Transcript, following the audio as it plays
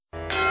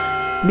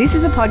This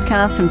is a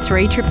podcast from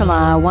 3RRR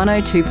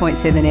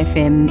 102.7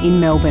 FM in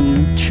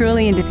Melbourne,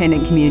 truly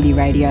independent community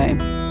radio.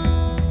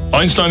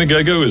 Einstein &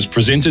 Go-Go is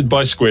presented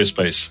by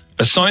Squarespace,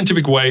 a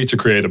scientific way to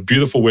create a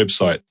beautiful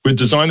website with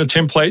designer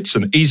templates,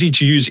 an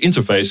easy-to-use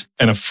interface,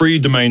 and a free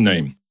domain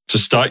name. To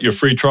start your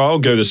free trial,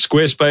 go to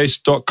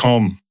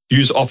squarespace.com.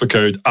 Use offer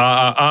code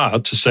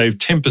RRR to save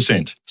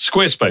 10%.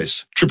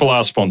 Squarespace,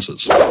 RRR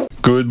sponsors.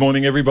 Good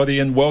morning, everybody,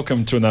 and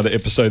welcome to another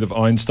episode of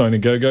Einstein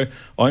 & Go-Go.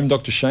 I'm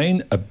Dr.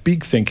 Shane. A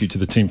big thank you to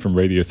the team from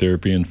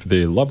Radiotherapy and for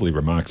their lovely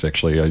remarks,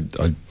 actually.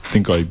 I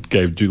think I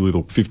gave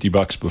Doolittle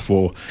 $50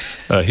 before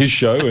his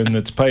show, and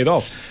it's paid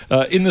off.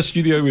 In the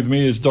studio with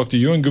me is Dr.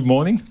 Ewan. Good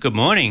morning. Good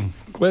morning.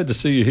 Glad to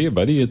see you here,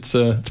 buddy. It's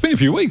been a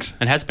few weeks.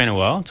 It has been a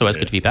while. It's always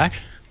good to be back.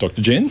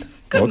 Dr. Jen,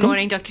 Good welcome.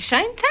 morning, Dr.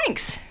 Shane.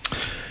 Thanks.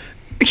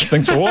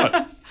 Thanks for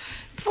what?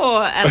 For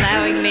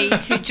allowing me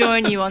to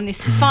join you on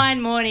this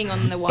fine morning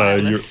on the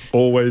wireless. You're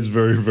always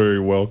very, very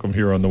welcome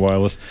here on the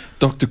wireless.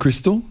 Dr.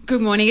 Crystal?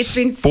 Good morning. It's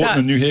been sporting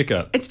a new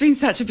haircut. It's been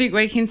such a big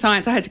week in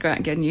science. I had to go out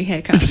and get a new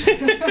haircut.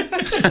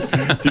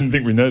 Didn't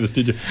think we noticed,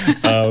 did you?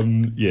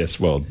 Yes,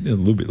 well, a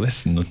little bit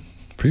less than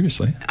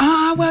previously.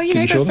 Well, you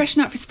know, got to shorter?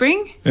 freshen up for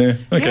spring. Yeah,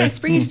 okay. Yeah,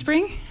 spring into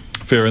spring.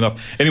 Fair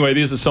enough. Anyway, it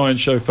is a science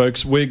show,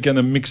 folks. We're going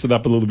to mix it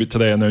up a little bit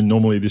today. I know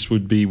normally this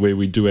would be where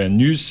we do our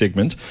news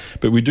segment,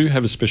 but we do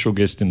have a special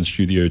guest in the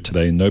studio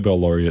today, Nobel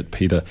laureate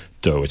Peter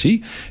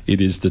Doherty. It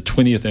is the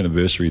 20th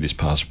anniversary this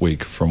past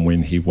week from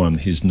when he won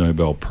his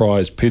Nobel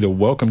Prize. Peter,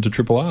 welcome to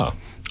RRR.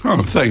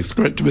 Oh, thanks.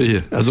 Great to be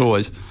here, as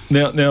always.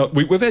 Now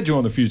we've had you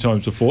on a few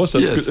times before, so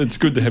it's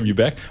good to have you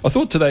back. I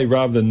thought today,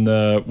 rather than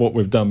what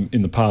we've done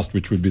in the past,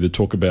 which would be to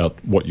talk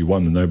about what you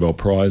won the Nobel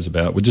Prize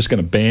about, we're just going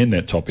to ban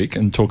that topic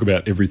and talk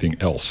about everything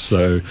else.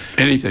 So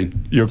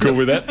anything. You're cool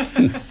with that?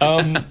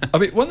 I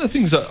mean, one of the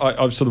things that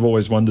I've sort of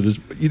always wondered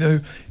is, you know,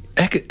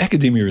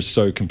 academia is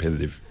so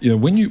competitive. You know,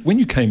 when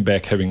you came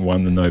back having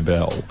won the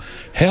Nobel,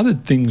 how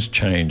did things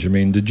change? I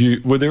mean,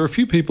 were there a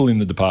few people in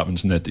the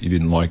departments and that you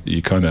didn't like, that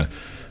you kind of,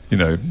 you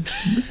know,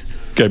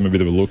 gave them a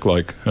bit of a look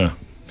like, huh?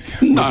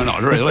 No,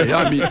 not really.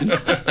 I mean,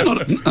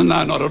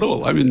 not at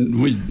all. I mean,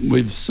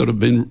 we've sort of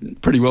been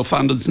pretty well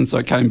funded since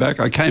I came back.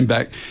 I came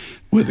back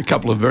with a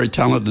couple of very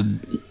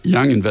talented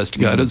young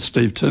investigators,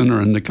 Steve Turner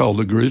and Nicole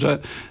de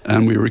Gruyter,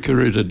 and we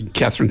recruited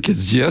Catherine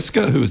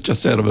Kizieska, who was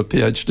just out of a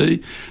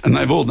PhD, and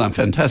they've all done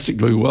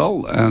fantastically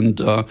well, and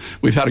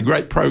we've had a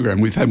great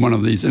program. We've had one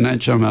of these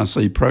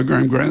NHMRC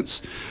program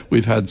grants.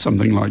 We've had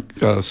something like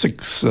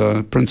 6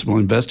 principal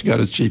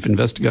investigators, chief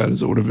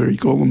investigators, or whatever you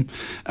call them,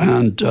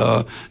 and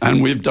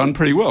we've done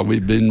pretty well.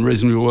 We've been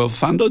reasonably well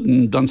funded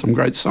and done some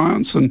great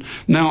science, and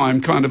now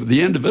I'm kind of at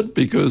the end of it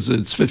because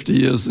it's 50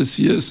 years this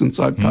year since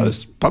I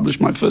published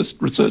my first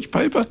research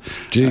paper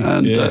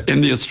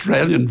in the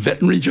Australian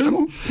Veterinary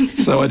Journal.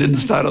 So I didn't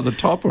start at the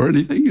top or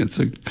anything. That's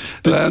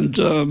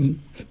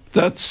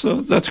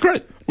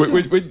great.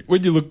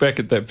 When you look back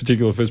at that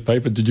particular first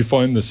paper, did you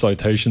find the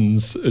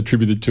citations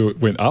attributed to it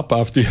went up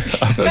after you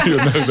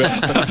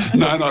Nobel?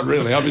 No, not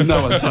really. I mean,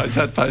 no one cites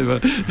that paper.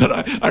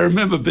 But I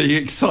remember being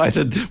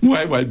excited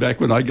way back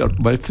when I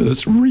got my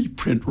first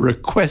reprint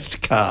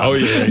request card. Oh,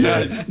 yeah.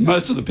 Now,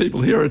 most of the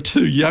people here are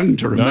too young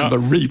to remember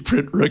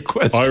reprint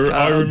request cards.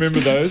 I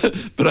remember those.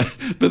 But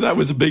that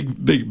was a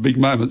big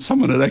moment.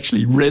 Someone had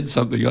actually read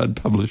something I'd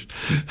published.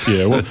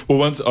 Yeah, well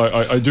once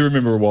I do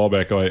remember a while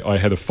back I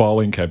had a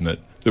filing cabinet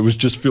that was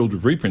just filled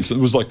with reprints. It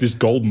was like this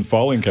golden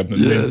filing cabinet.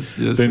 Yes.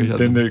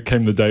 Then there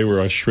came the day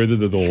where I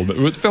shredded it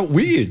all. It felt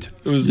weird.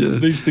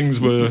 These things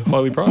were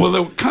highly prized. Well, they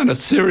were kind of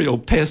serial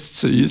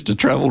pests who used to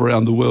travel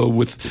around the world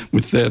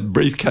with their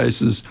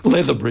briefcases,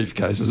 leather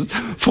briefcases,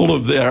 full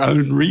of their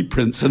own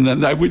reprints, and then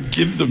they would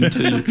give them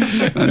to you.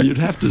 And you'd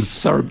have to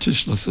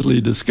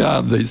surreptitiously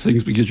discard these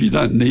things because you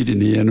don't need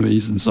any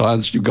enemies in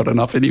science. You've got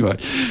enough anyway.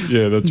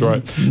 Yeah, that's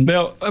right.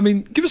 Now, I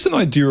mean, give us an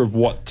idea of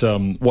what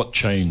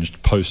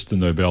changed post the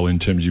Nobel in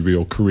terms of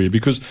your career,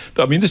 because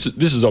I mean this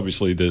is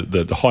obviously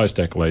the highest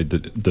accolade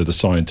that a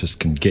scientist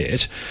can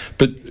get,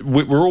 but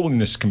we're all in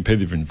this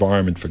competitive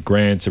environment for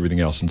grants, everything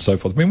else and so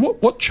forth. I mean,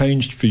 what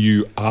changed for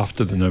you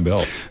after the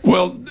Nobel?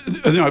 Well,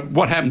 you know,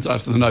 what happens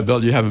after the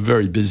Nobel, you have a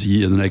very busy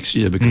year the next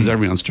year because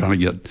everyone's trying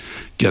to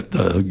get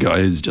the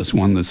guy who's just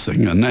won this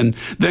thing, and then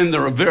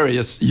there are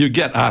you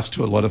get asked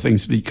to a lot of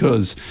things,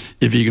 because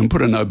if you can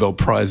put a Nobel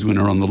Prize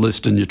winner on the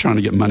list and you're trying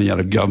to get money out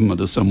of government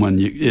or someone,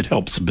 it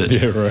helps a bit.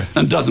 Yeah, right.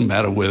 And it doesn't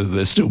matter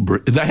whether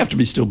they have to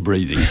be still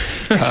breathing.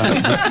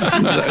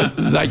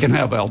 They can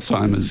have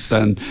Alzheimer's,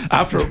 and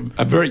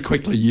very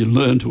quickly you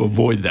learn to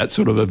avoid that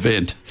sort of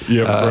event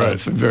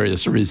for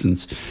various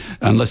reasons,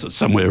 unless it's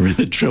somewhere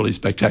really truly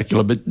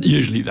spectacular. But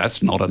usually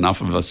that's not enough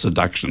of a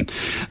seduction.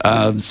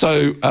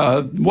 So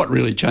what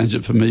really changed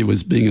it for me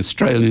was being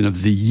Australian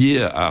of the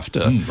Year after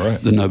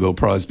the Nobel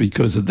Prize,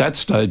 because at that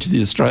stage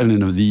the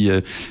Australian of the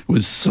Year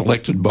was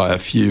selected by a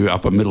few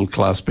upper middle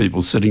class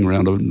people sitting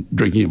around and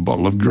drinking a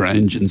bottle of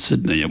Grange in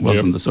Sydney. It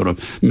wasn't the sort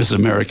of Miss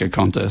America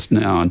contest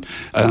now.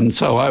 And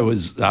so I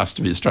was asked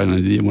to be Australian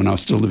of the Year when I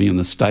was still living in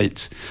the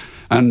States.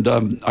 And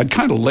I'd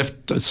kind of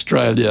left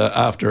Australia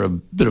after a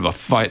bit of a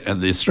fight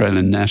at the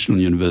Australian National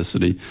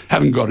University.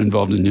 Haven't got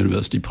involved in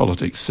university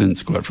politics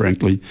since, quite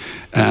frankly.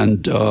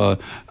 And I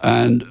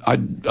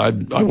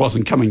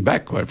wasn't coming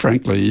back, quite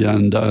frankly.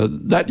 And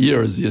that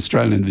year is the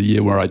Australian of the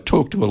Year, where I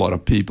talked to a lot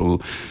of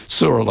people,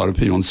 saw a lot of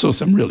people, and saw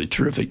some really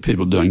terrific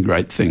people doing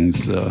great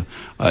things.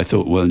 I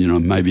thought, well,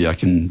 maybe I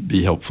can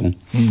be helpful.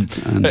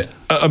 And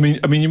I mean,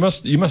 you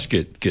must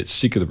get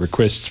sick of the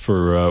requests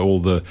for all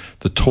the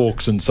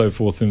talks and so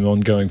forth in an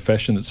ongoing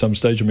fashion at some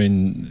stage. I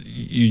mean,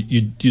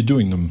 you're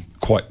doing them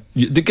quite.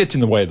 It gets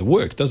in the way of the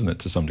work, doesn't it,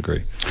 to some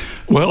degree?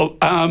 Well,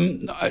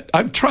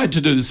 I've tried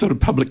to do the sort of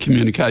public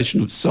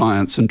communication of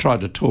science and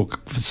tried to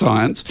talk for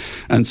science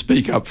and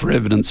speak up for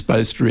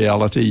evidence-based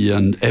reality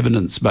and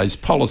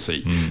evidence-based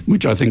policy,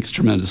 which I think is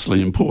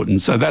tremendously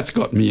important. So that's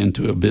got me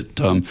into a bit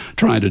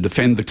trying to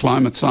defend the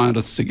climate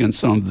scientists against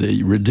some of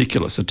the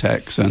ridiculous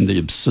attacks and the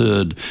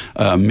absurd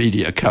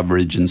media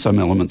coverage in some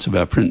elements of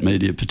our print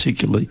media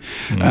particularly.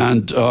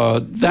 And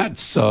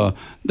that's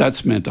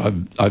meant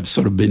I've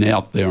sort of been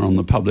out there on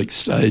the public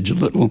stage a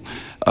little.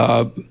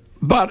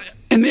 But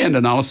in the end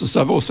analysis,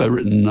 I've also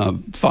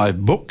written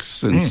 5 books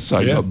since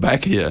I got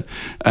back here.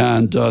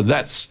 And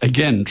that's,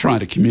 again, trying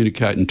to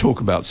communicate and talk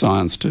about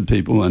science to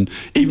people, and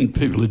even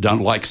people who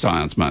don't like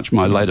science much.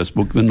 My latest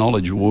book, The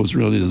Knowledge Wars,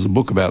 really is a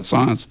book about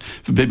science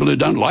for people who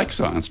don't like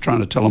science, trying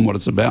to tell them what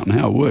it's about and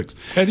how it works.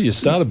 How do you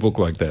start a book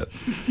like that?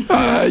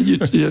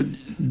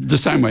 The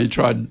same way you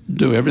try to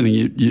do everything.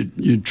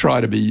 You try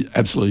to be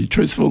absolutely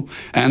truthful.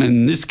 And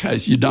in this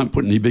case, you don't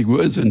put any big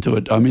words into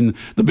it. I mean,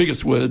 the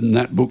biggest word in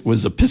that book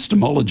was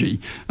epistemology,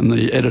 and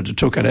the editor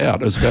took it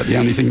out. It was about the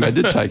only thing they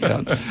did take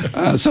out.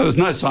 So there's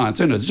no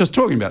science in it. It's just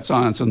talking about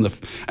science and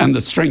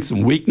the strengths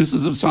and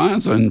weaknesses of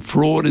science and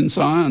fraud in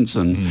science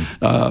and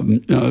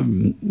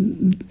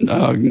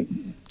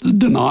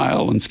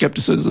denial and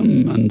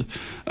skepticism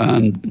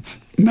and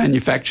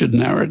manufactured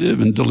narrative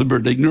and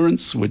deliberate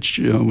ignorance, which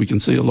we can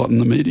see a lot in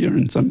the media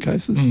in some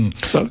cases.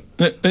 So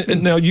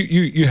now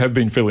you have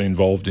been fairly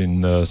involved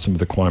in some of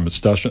the climate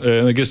stuff,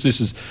 and I guess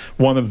this is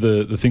one of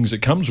the things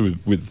that comes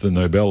with the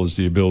Nobel, is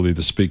the ability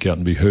to speak out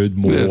and be heard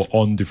more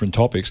on different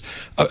topics.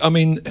 I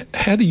mean,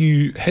 how do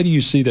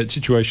you see that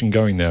situation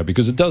going now?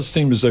 Because it does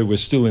seem as though we're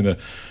still in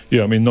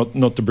I mean,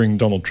 not to bring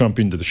Donald Trump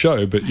into the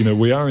show, but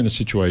we are in a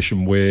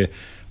situation where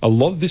a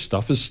lot of this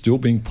stuff is still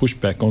being pushed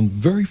back on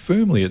very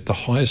firmly at the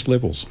highest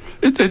levels.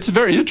 It's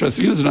very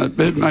interesting, isn't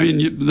it? I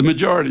mean, the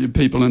majority of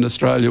people in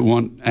Australia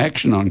want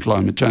action on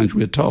climate change,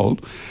 we're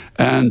told.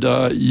 And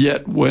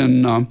yet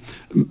when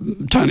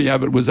Tony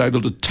Abbott was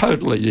able to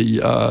totally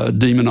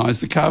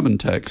demonise the carbon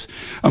tax,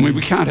 I mean,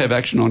 we can't have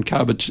action on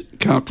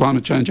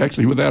climate change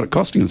actually without it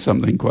costing us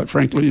something, quite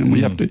frankly, and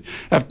we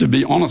have to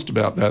be honest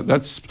about that.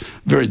 That's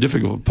very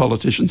difficult for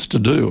politicians to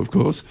do, of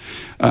course.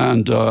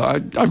 And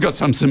I've got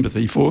some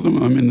sympathy for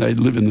them. I mean, they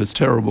live in this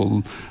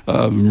terrible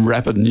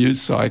rapid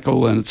news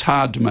cycle, and it's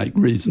hard to make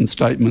reasoned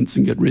statements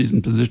and get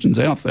reasoned positions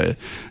out there.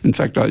 In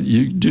fact,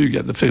 you do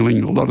get the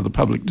feeling a lot of the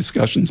public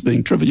discussions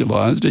being trivialised,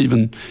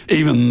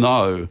 even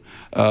though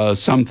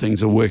some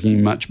things are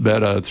working much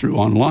better through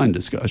online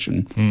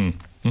discussion.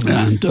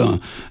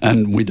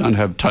 And we don't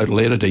have total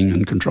editing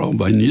and control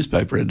by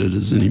newspaper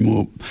editors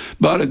anymore.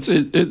 But it's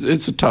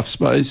a tough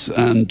space,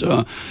 and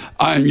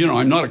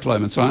I'm not a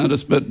climate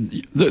scientist, but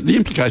the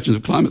implications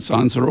of climate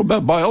science are all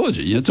about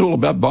biology. It's all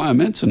about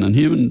biomedicine and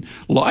human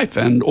life,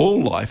 and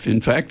all life, in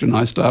fact. And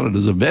I started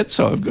as a vet,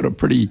 so I've got a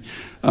pretty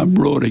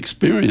broad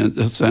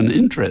experience and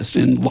interest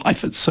in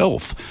life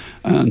itself,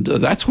 and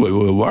that's where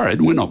we're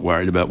worried. We're not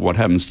worried about what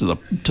happens to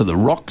the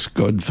rocks,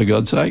 for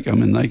God's sake. I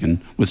mean, they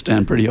can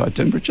withstand pretty high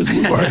temperatures.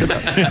 We're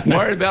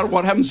worried about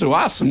what happens to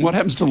us and what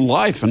happens to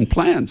life and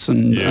plants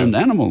and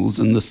animals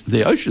and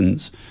the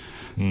oceans.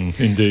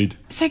 Indeed.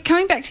 So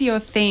coming back to your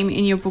theme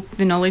in your book,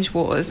 The Knowledge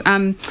Wars,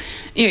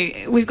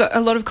 we've got a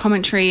lot of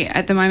commentary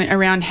at the moment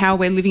around how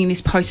we're living in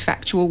this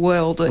post-factual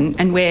world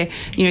and where,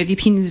 the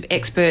opinions of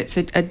experts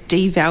are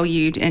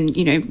devalued, and,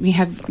 we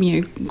have,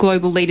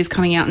 global leaders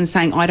coming out and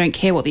saying, I don't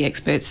care what the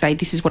experts say,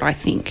 this is what I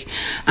think.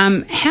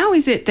 How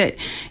is it that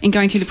in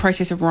going through the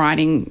process of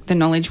writing The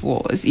Knowledge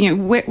Wars,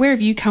 where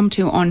have you come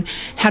to on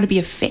how to be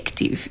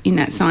effective in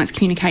that science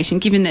communication,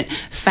 given that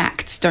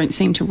facts don't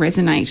seem to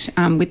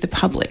resonate with the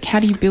public? How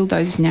do you build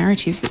those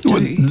narratives that do?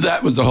 Well,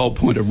 that was the whole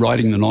point of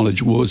writing The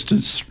Knowledge Wars,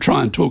 to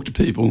try and talk to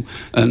people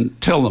and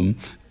tell them,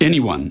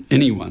 anyone,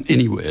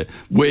 anywhere,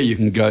 where you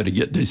can go to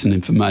get decent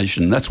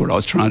information. That's what I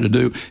was trying to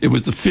do. It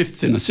was the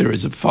 5th in a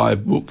series of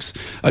 5 books.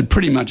 I'd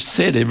pretty much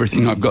said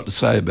everything I've got to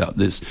say about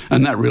this,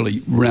 and that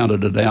really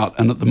rounded it out.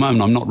 And at the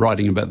moment, I'm not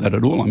writing about that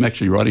at all. I'm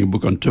actually writing a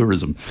book on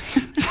tourism.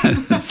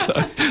 So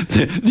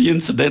the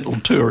incidental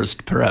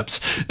tourist,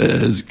 perhaps,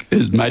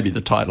 is maybe the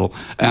title,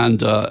 and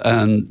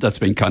that's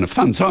been kind of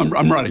fun. So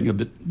I'm writing a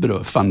bit of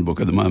a fun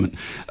book at the moment,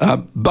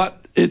 but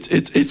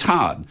it's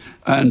hard,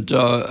 and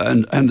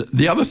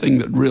the other thing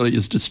that really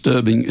is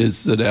disturbing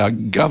is that our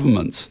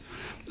governments,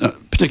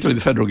 particularly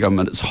the federal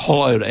government, has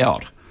hollowed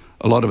out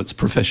a lot of its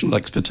professional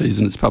expertise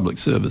and its public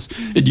service.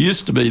 It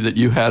used to be that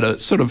you had a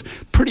sort of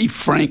pretty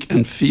frank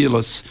and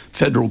fearless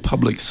federal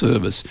public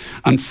service.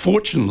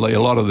 Unfortunately,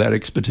 a lot of that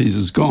expertise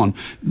is gone.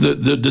 The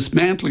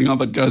dismantling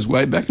of it goes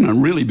way back, and it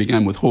really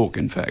began with Hawke,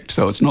 in fact.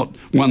 So it's not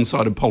one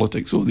side of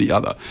politics or the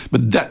other.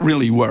 But that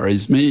really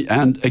worries me.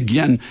 And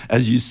again,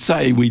 as you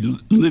say, we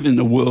live in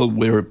a world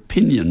where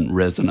opinion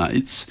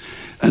resonates,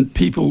 and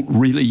people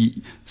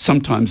really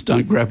sometimes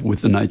don't grapple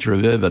with the nature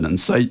of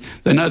evidence. They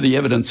know the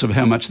evidence of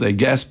how much their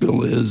gas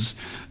bill is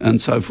and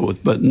so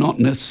forth, but not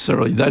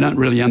necessarily, they don't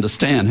really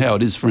understand how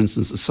it is, for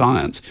instance, the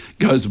science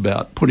goes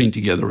about putting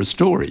together a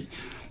story.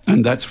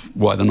 And that's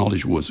why The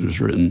Knowledge Wars was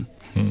written.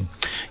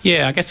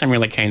 Yeah, I guess I'm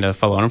really keen to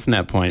follow on from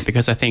that point,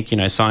 because I think,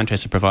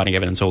 scientists are providing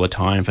evidence all the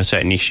time for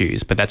certain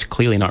issues, but that's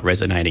clearly not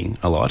resonating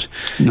a lot.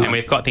 No. And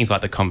we've got things like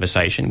The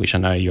Conversation, which I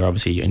know you're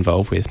obviously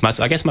involved with.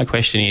 I guess my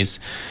question is,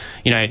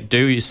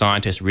 do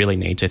scientists really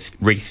need to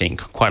rethink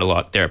quite a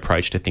lot their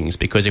approach to things?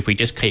 Because if we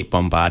just keep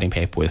bombarding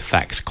people with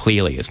facts,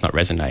 clearly it's not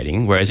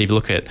resonating. Whereas if you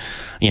look at,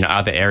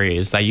 other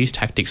areas, they use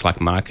tactics like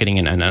marketing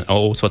and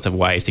all sorts of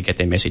ways to get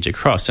their message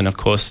across. And of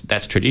course,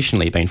 that's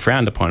traditionally been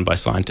frowned upon by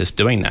scientists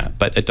doing that.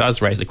 But it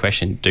does raise the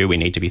question, do we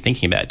need to be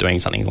thinking about doing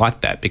something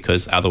like that?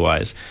 Because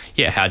otherwise,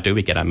 how do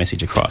we get our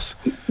message across?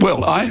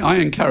 Well, I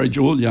encourage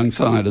all young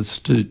scientists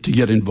to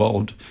get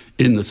involved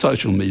in the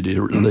social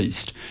media at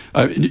least.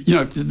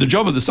 The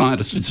job of the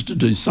scientist is to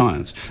do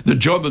science. The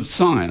job of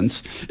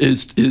science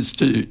is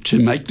to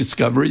make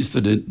discoveries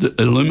that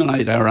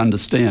illuminate our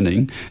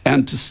understanding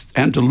and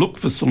to look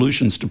for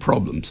solutions to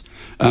problems.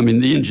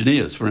 The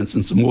engineers, for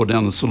instance, are more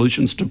down the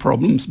solutions to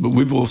problems, but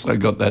we've also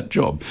got that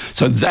job.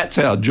 So that's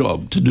our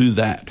job, to do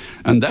that.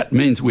 And that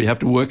means we have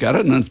to work at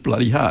it, and it's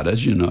bloody hard,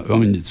 as you know.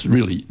 It's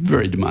really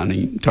very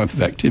demanding type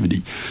of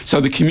activity. So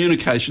the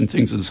communication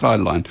things is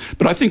sidelined.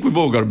 But I think we've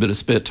all got a bit of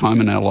spare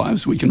time in our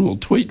lives. We can all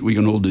tweet, we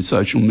can all do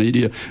social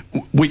media.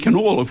 We can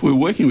all, if we're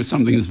working with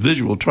something that's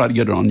visual, try to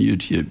get it on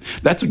YouTube.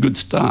 That's a good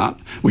start.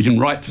 We can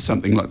write for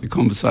something like The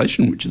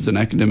Conversation, which is an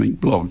academic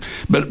blog.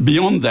 But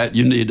beyond that,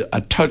 you need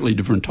a totally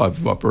different type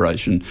of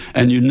operation,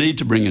 and you need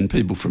to bring in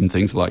people from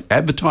things like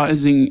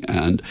advertising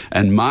and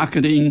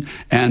marketing.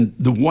 And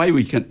the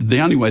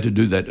only way to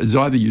do that is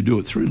either you do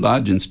it through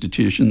large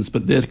institutions,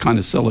 but they're kind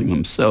of selling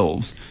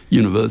themselves,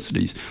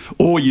 universities,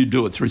 or you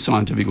do it through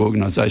scientific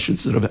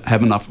organisations that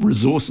have enough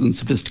resources and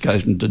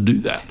sophistication to do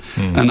that.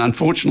 And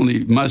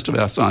unfortunately, most of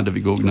our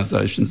scientific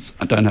organisations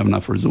don't have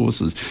enough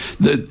resources.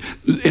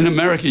 In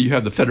America, you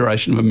have the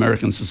Federation of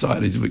American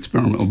Societies of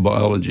Experimental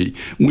Biology.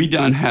 We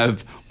don't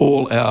have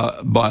all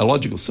our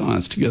biological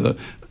science together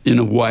in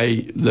a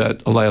way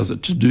that allows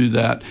it to do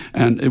that.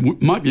 And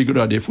it might be a good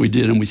idea if we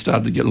did, and we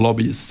started to get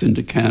lobbyists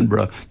into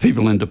Canberra,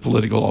 people into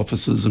political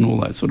offices and all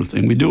that sort of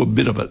thing. We do a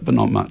bit of it, but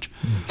not much.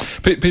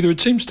 Peter,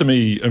 it seems to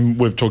me, and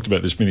we've talked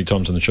about this many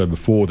times on the show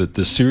before, that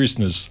the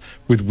seriousness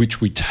with which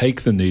we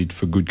take the need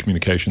for good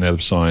communication out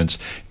of science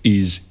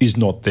is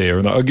not there.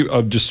 And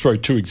I'll just throw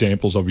two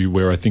examples of you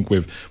where I think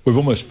we've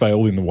almost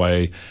failed in the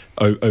way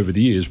over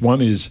the years.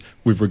 One is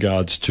with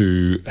regards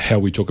to how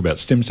we talk about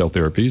stem cell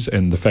therapies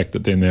and the fact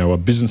that there now are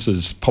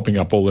businesses popping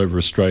up all over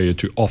Australia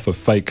to offer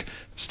fake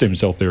stem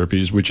cell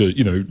therapies, which are,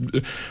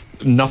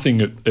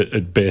 nothing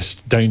at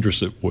best,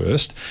 dangerous at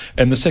worst.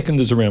 And the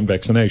second is around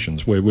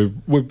vaccinations, where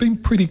we've been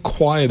pretty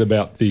quiet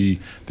about the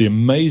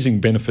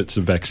amazing benefits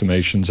of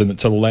vaccinations, and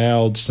it's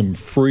allowed some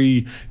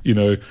free,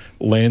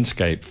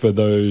 landscape for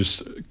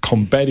those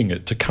combating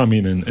it to come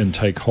in and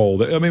take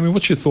hold.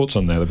 What's your thoughts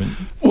on that?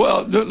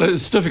 Well,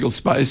 it's a difficult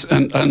space,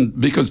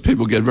 and because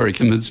people get very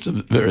convinced of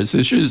various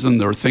issues, and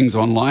there are things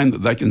online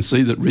that they can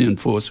see that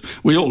reinforce.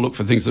 We all look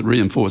for things that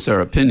reinforce our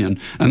opinion,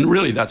 and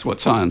really that's what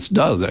science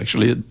does.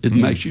 Actually, it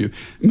makes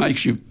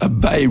you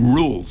obey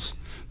rules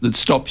that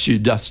stops you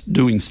just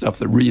doing stuff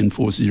that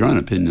reinforces your own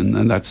opinion,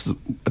 and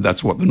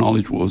that's what The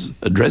Knowledge Wars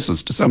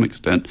addresses to some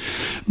extent.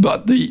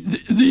 But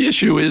the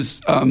issue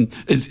is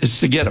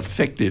to get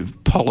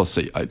effective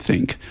policy, I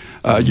think.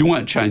 You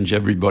won't change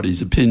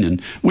everybody's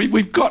opinion.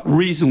 We've got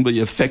reasonably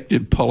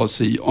effective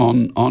policy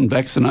on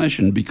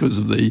vaccination because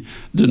of the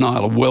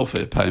denial of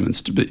welfare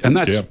payments and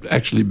that's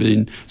actually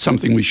been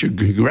something we should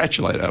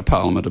congratulate our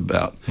Parliament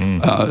about.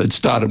 It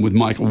started with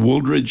Michael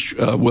Wooldridge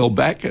well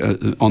back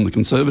on the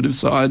Conservative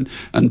side,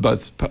 and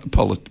both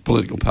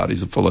political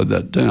parties have followed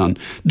that down.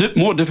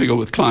 More difficult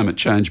with climate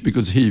change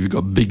because here you've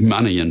got big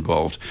money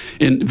involved.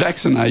 In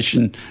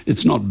vaccination,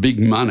 it's not big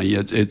money;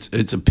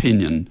 it's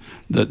opinion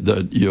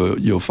that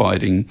you're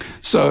fighting.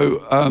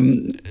 So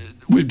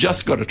we've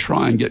just got to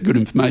try and get good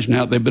information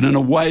out there, but in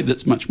a way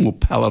that's much more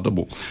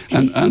palatable.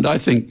 And I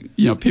think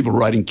people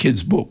writing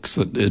kids' books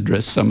that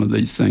address some of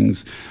these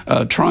things,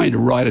 trying to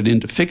write it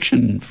into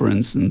fiction, for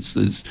instance,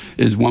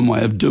 is one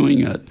way of doing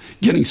it.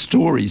 Getting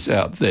stories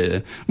out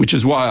there, which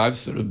is why I've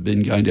sort of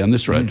been going down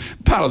this road.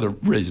 Part of the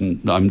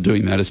reason I'm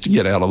doing that is to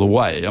get out of the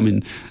way.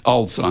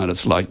 Old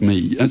scientists like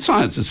me, and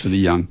science is for the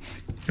young.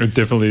 It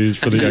definitely is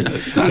for the young.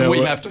 And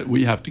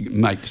we have to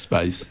make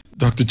space.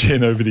 Dr.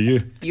 Jen, over to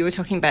you. You were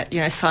talking about,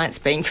 science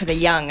being for the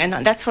young,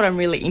 and that's what I'm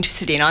really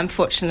interested in. I'm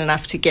fortunate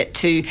enough to get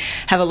to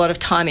have a lot of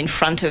time in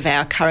front of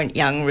our current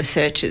young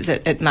researchers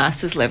at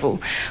master's level.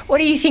 What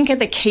do you think are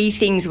the key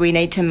things we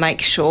need to make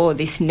sure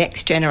this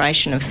next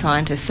generation of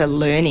scientists are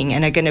learning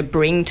and are going to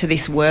bring to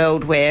this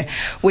world where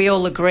we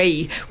all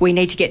agree we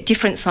need to get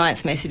different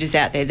science messages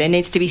out there? There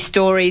needs to be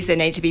stories, there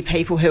need to be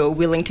people who are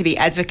willing to be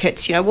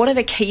advocates. What are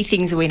the key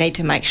things we need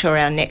to make sure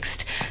our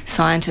next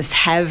scientists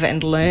have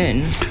and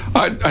learn?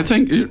 I think,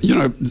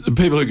 the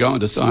people who go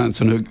into science,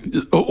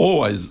 and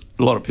always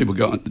a lot of people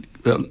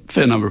a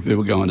fair number of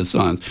people go into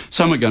science.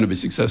 Some are going to be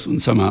successful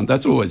and some aren't.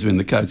 That's always been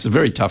the case. It's a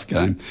very tough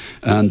game,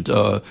 and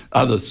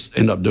others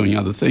end up doing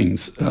other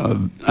things,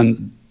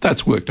 and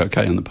that's worked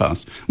okay in the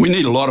past. We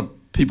need a lot of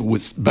people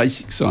with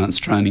basic science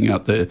training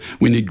out there.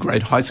 We need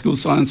great high school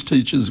science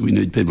teachers. We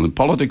need people in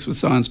politics with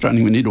science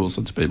training. We need all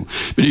sorts of people.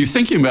 But if you're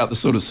thinking about the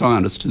sort of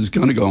scientist who's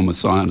going to go on with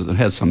science and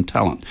has some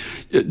talent,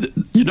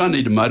 you don't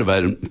need to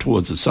motivate them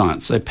towards the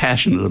science. They're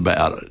passionate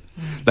about it.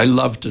 They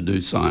love to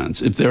do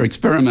science. If they're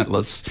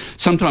experimentalists,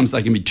 sometimes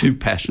they can be too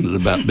passionate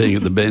about being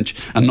at the bench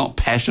and not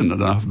passionate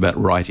enough about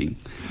writing.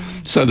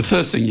 So the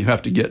first thing you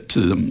have to get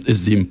to them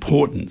is the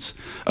importance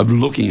of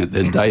looking at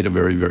their data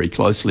very, very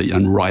closely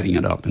and writing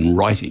it up and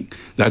writing.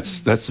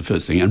 That's the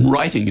first thing. And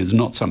writing is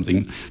not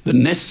something that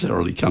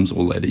necessarily comes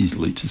all that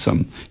easily to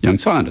some young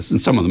scientists. And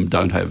some of them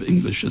don't have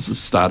English as a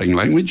starting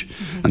language.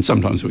 And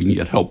sometimes we can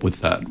get help with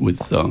that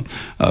with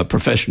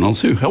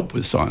professionals who help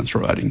with science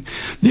writing.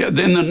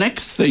 Then the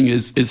next thing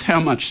is how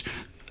much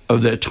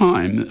of their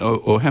time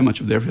or how much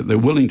of their effort they're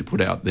willing to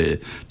put out there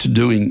to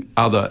doing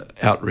other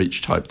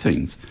outreach type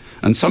things.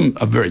 And some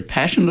are very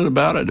passionate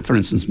about it. For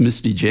instance,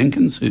 Misty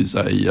Jenkins, who's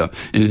an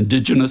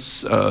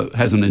Indigenous,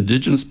 has an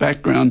Indigenous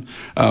background,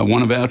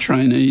 one of our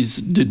trainees,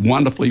 did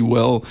wonderfully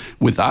well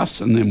with us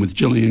and then with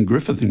Gillian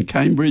Griffith in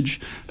Cambridge.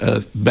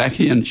 Back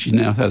here, and she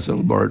now has a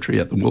laboratory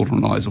at the Walter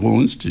and Eliza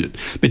Hall Institute.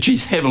 But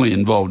she's heavily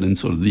involved in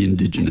sort of the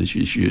Indigenous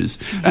issues.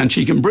 And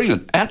she can bring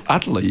an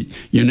utterly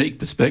unique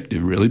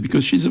perspective, really,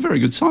 because she's a very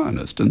good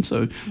scientist. And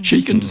so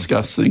she can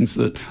discuss things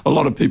that a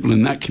lot of people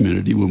in that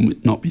community will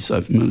not be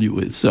so familiar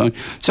with. So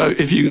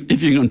if you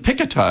can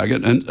pick a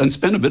target and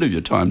spend a bit of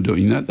your time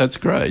doing that, that's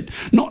great.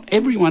 Not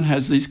everyone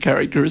has these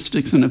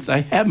characteristics, and if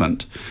they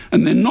haven't,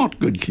 and they're not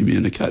good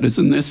communicators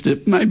in their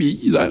step, maybe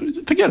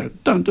forget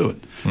it, don't do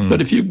it. But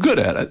if you're good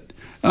at it,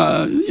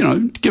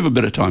 give a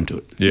bit of time to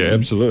it. Yeah,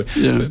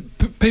 absolutely. Yeah.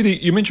 Peter,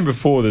 you mentioned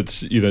before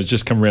that it's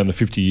just come around the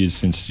 50 years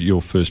since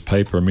your first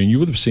paper. I mean, you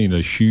would have seen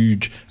a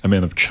huge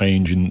amount of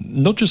change in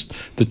not just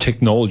the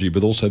technology,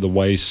 but also the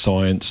way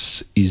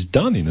science is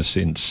done, in a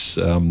sense,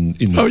 in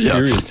the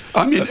period.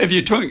 I mean, if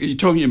you're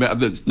talking about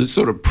the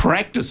sort of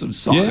practice of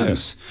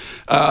science,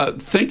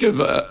 think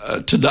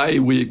of today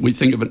we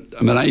think of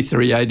an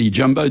A380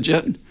 jumbo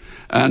jet.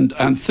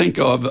 And think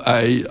of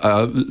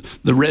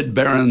the Red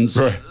Baron's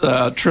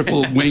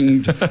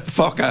triple-winged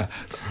Fokker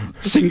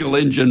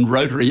single-engine,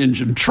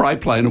 rotary-engine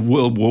triplane of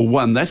World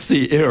War I. That's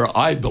the era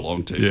I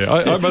belong to. Yeah,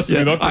 I must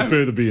admit, I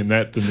prefer to be in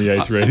that than the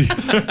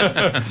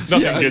A380.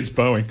 Nothing against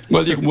Boeing.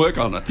 Well, you can work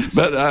on it.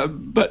 But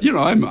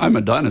I'm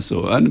a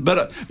dinosaur.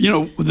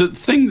 The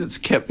thing that's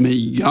kept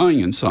me going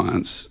in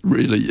science,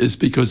 really, is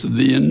because of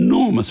the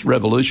enormous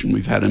revolution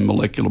we've had in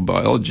molecular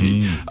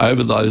biology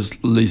over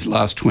these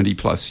last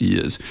 20-plus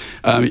years.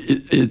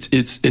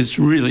 It's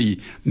really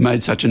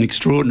made such an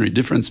extraordinary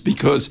difference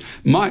because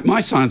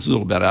my science is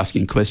all about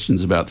asking questions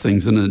about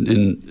things, and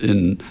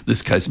in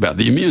this case about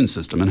the immune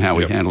system and how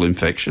we handle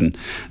infection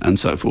and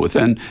so forth.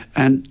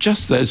 And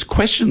just those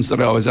questions that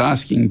I was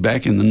asking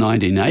back in the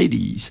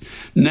 1980s,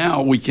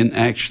 now we can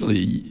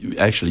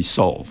actually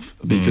solve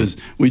because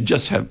we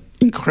just have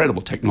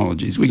incredible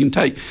technologies. We can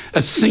take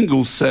a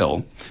single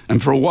cell,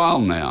 and for a while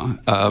now,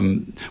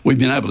 we've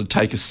been able to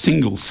take a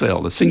single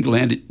cell, a single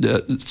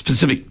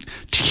specific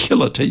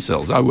killer T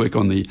cells. I work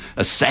on the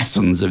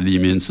assassins of the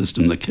immune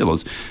system, the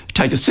killers.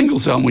 Take a single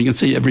cell and we can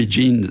see every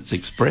gene that's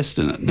expressed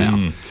in it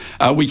now.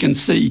 We can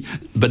see,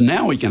 but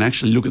now we can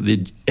actually look at the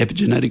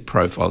epigenetic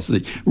profiles,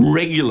 the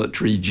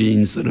regulatory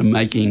genes that are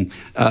making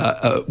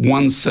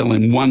one cell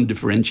in one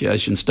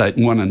differentiation state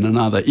and one in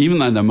another, even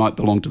though they might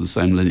belong to the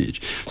same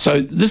lineage.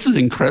 So this is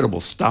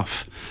incredible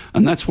stuff,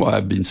 and that's why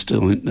I'm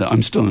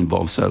still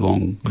involved so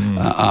long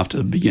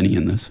after beginning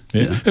in this.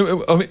 Yeah.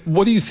 I mean,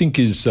 what do you think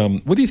is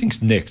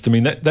next? I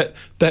mean,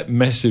 that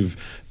massive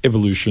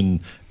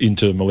evolution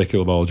into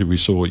molecular biology we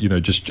saw,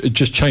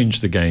 just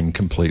changed the game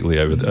completely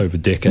over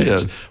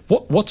decades. Yeah.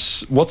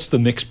 What's the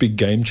next big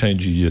game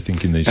changer you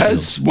think in these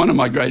fields? As one of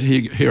my great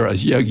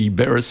heroes, Yogi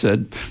Berra,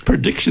 said,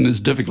 prediction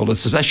is difficult,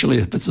 especially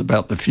if it's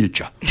about the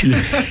future.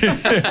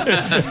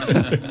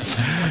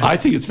 I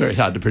think it's very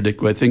hard to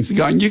predict where things are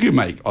going. You can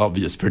make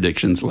obvious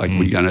predictions like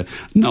we're going to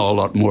know a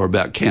lot more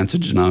about cancer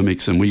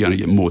genomics and we're going to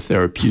get more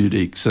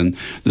therapeutics and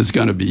there's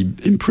going to be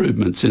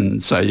improvements in,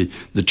 say,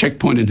 the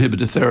checkpoint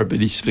inhibitor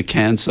therapies for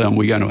cancer, and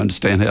we're going to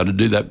understand how to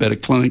do that better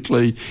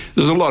clinically.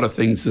 There's a lot of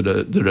things that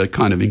are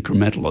kind of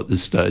incremental at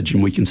this stage,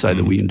 and we can say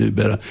that we can do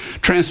better.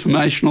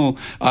 Transformational,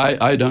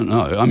 I don't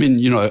know. I mean,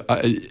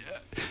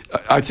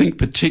 I think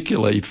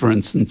particularly, for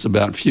instance,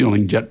 about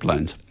fueling jet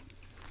planes.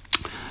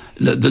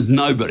 That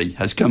nobody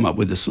has come up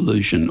with a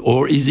solution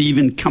or is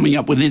even coming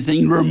up with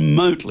anything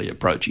remotely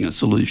approaching a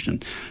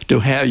solution to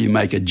how you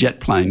make a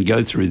jet plane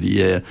go through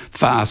the air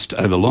fast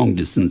over long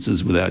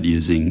distances without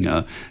using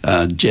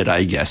jet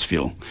A gas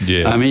fuel.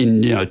 Yeah. I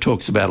mean, it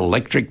talks about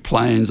electric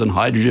planes and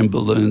hydrogen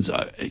balloons.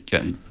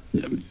 Forget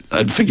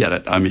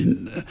it. I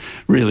mean,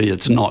 really,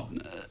 it's not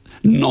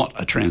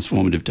a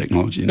transformative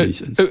technology in any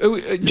sense.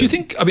 Do you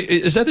think, I mean,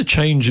 is that a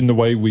change in the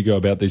way we go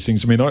about these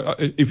things? I mean,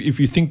 if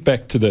you think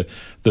back to the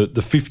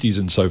 50s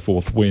and so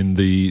forth, when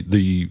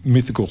the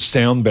mythical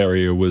sound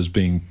barrier was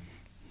being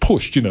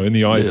pushed, in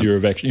the idea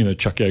of actually,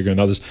 Chuck Yeager and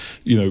others,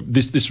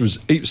 this was,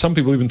 some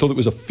people even thought it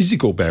was a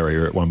physical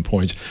barrier at one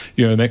point,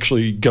 and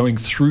actually going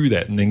through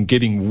that and then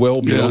getting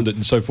well beyond it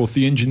and so forth.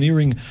 The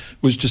engineering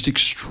was just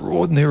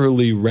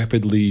extraordinarily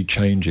rapidly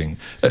changing.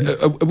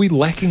 Are we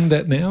lacking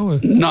that now?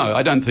 No,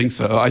 I don't think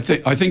so. I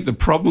think the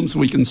problems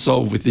we can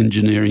solve with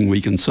engineering, we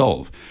can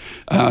solve.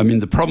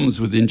 The problems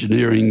with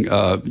engineering,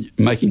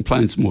 making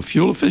planes more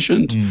fuel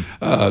efficient,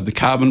 the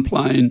carbon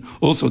plane,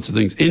 all sorts of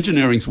things.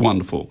 Engineering's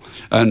wonderful,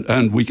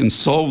 and we can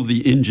solve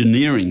the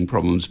engineering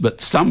problems,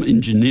 but some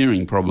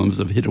engineering problems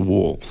have hit a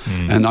wall.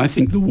 And I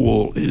think the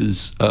wall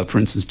is, for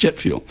instance, jet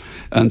fuel.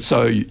 And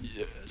so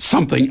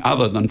something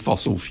other than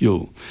fossil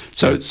fuel.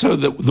 So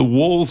the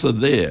walls are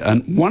there.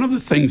 And one of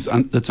the things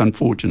that's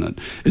unfortunate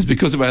is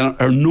because of our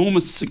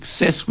enormous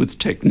success with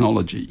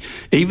technology,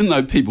 even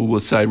though people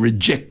will say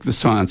reject the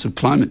science of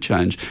climate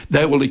change,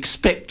 they will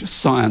expect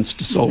science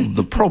to solve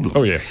the problem.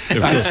 Oh, yeah.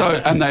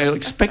 And they'll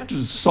expect to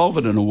solve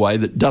it in a way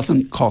that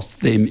doesn't cost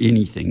them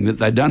anything, that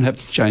they don't have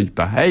to change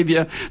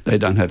behaviour, they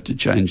don't have to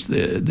change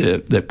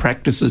their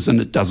practices,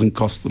 and it doesn't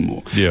cost them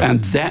more. Yeah.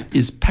 And that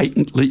is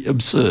patently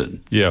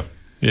absurd. Yeah.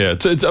 Yeah,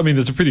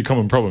 it's a pretty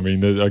common problem. I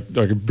mean, I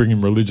could bring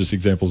in religious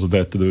examples of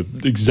that that are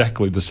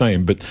exactly the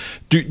same. But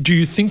do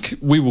you think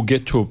we will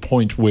get to a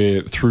point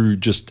where, through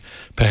just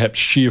perhaps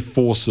sheer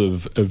force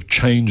of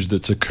change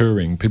that's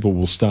occurring, people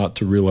will start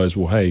to realise,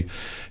 well, hey,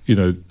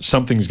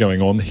 something's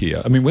going on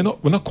here? I mean, we're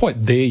not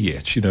quite there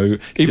yet.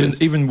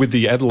 Even with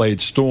the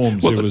Adelaide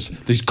storms, there was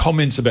these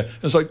comments about.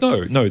 It's like,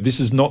 no, this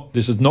is not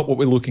what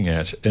we're looking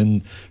at,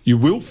 and you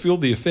will feel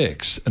the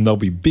effects, and they'll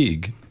be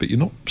big, but you're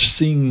not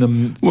seeing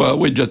them. Well,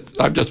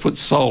 I've just put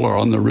solar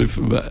on the roof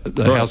of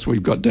the house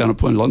we've got down at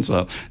Point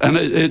Lonsdale, and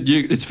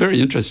it's very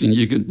interesting.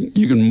 You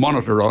can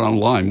monitor it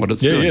online what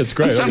it's doing. Yeah, it's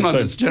great. And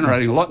sometimes it's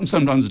generating a lot, and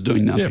sometimes it's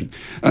doing nothing.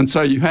 Yeah. And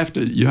so you have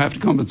to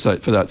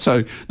compensate for that.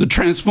 So the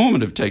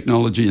transformative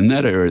technology in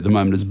that area at the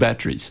moment is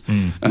batteries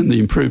and the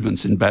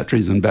improvements in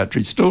batteries and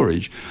battery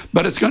storage.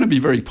 But it's going to be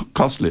very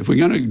costly. If we're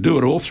going to do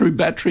it all through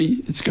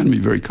battery, it's going to be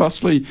very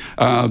costly.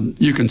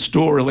 You can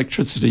store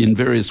electricity in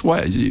various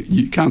ways.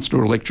 You can't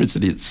store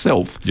electricity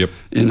itself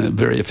in a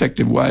very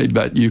effective way,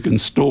 but you can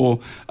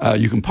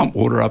you can pump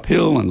water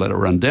uphill and let it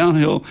run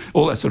downhill,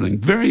 all that sort of thing.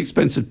 Very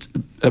expensive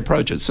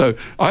approaches. So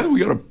either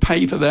we've got to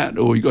pay for that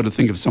or we've got to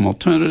think of some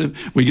alternative.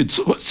 We could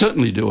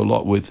certainly do a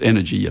lot with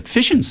energy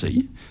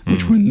efficiency,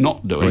 which we're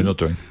not doing. We're not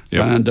doing.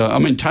 Yep.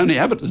 And Tony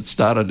Abbott had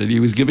started it. He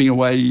was giving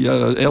away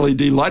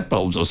LED light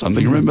bulbs or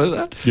something. Remember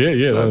that?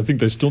 Yeah. So, I think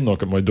they still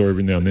knock at my door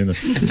every now and then.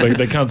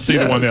 They can't see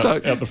the one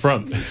out the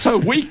front.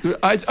 So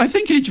I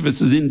think each of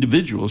us as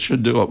individuals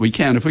should do what we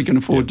can if we can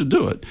afford to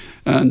do it.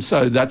 And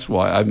so that's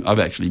why I've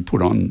actually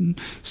put on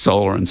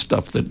solar and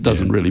stuff that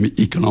doesn't really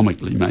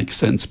economically make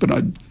sense, but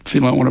I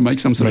feel I want to make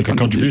some sort of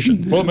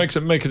contribution. Well, it makes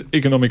it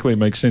economically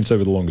make sense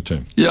over the longer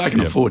term. Yeah, I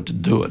can afford to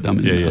do it. I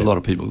mean, a lot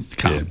of people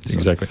can't. Yeah,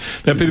 exactly.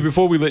 Now, Peter,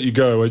 before we let you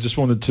go, I just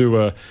wanted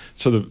to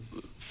sort of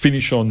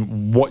finish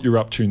on what you're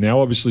up to now.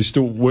 Obviously,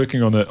 still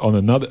working on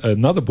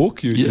another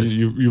book.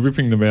 You're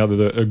ripping them out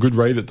at a good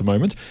rate at the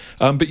moment,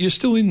 but you're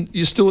still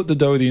at the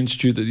Doherty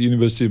Institute at the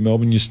University of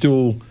Melbourne. You're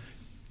still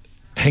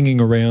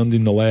hanging around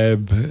in the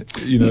lab,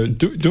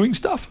 doing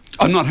stuff.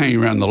 I'm not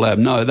hanging around the lab.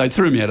 No, they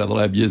threw me out of the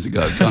lab years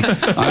ago.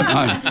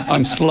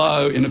 I'm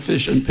slow,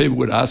 inefficient. People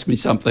would ask me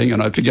something,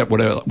 and I forget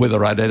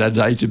whether I'd had a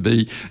day to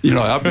be.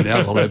 I've been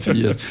out of the lab for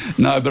years.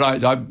 No,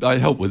 but I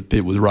help with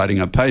people with writing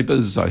up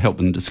papers. I help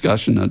in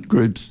discussion at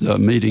groups,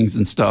 meetings,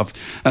 and stuff.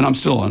 And I'm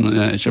still on an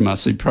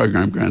HMRC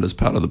program grant as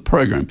part of the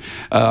program.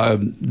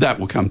 That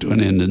will come to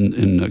an end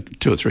in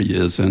 2 or 3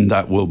 years, and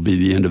that will be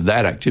the end of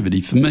that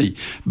activity for me.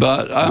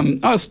 But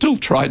I'll still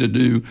try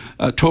to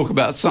talk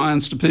about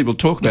science to people,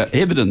 talk about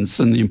evidence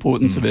and the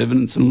importance of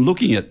evidence, and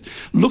looking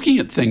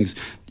at things.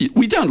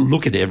 We don't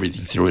look at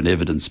everything through an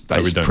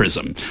evidence-based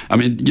prism. I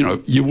mean,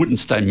 you wouldn't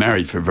stay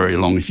married for very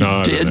long if you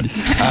did. No.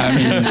 I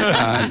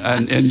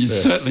mean, and you'd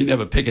certainly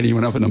never pick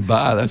anyone up in a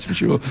bar, that's for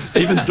sure.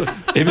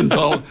 Even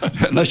Donald,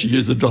 unless you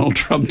use the Donald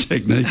Trump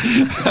technique,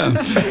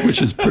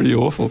 which is pretty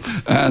awful.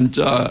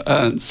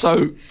 And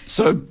so,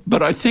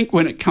 but I think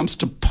when it comes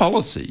to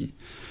policy,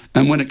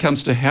 and when it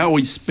comes to how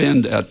we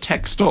spend our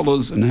tax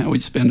dollars and how we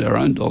spend our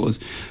own dollars,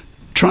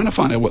 trying to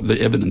find out what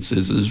the evidence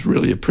is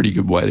really a pretty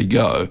good way to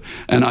go.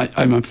 And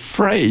I'm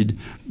afraid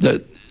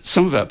that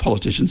some of our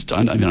politicians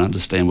don't even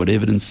understand what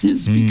evidence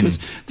is because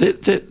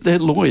they're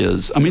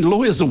lawyers. I mean,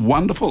 lawyers are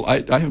wonderful.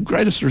 I have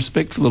greatest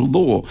respect for the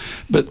law,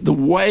 but the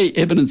way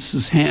evidence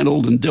is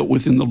handled and dealt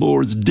with in the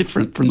law is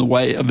different from the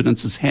way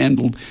evidence is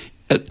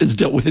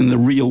dealt with in the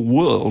real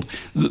world.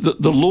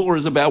 The law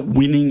is about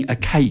winning a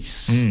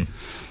case.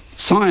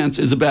 Science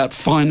is about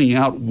finding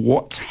out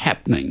what's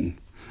happening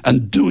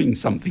and doing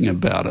something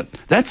about it.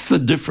 That's the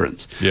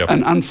difference. Yep.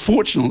 And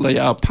unfortunately,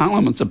 our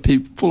parliaments are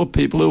full of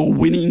people who are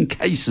winning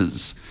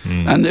cases.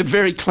 And they're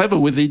very clever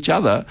with each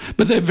other,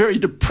 but they're very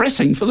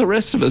depressing for the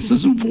rest of us.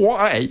 This is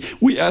why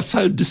we are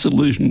so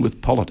disillusioned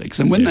with politics.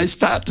 And when they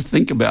start to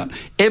think about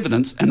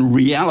evidence and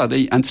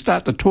reality and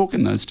start to talk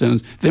in those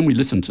terms, then we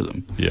listen to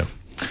them. Yeah.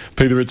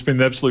 Peter, it's been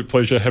an absolute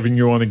pleasure having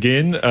you on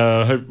again.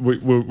 Hope we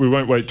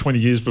won't wait 20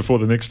 years before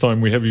the next time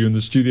we have you in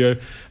the studio.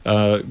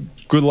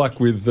 Good luck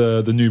with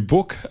the new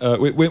book.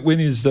 When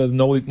is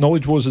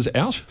Knowledge Wars is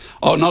out?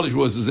 Oh, Knowledge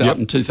Wars is out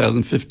in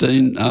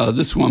 2015.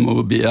 This one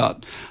will be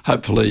out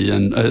hopefully,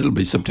 and it'll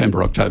be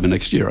September, October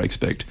next year, I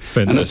expect.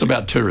 Fantastic. And it's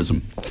about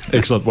tourism.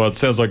 Excellent. Well, it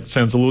sounds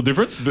a little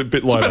different, a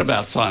bit lighter. It's a bit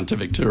about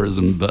scientific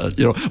tourism, but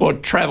or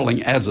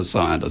travelling as a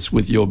scientist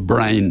with your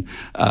brain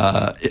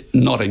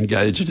not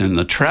engaged in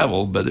the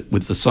travel, but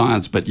with the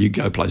science. But you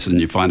go places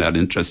and you find out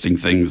interesting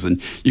things,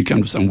 and you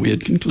come to some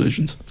weird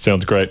conclusions.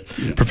 Sounds great.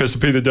 Yeah. Professor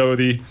Peter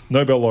Doherty,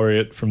 Nobel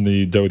laureate from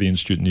the Doherty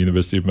Institute in the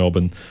University of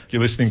Melbourne.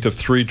 You're listening to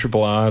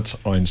 3RRR, it's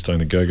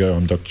Einstein A Go-Go.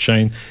 I'm Dr.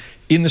 Shane.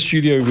 In the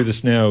studio with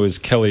us now is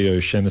Kelly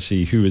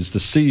O'Shannessy, who is the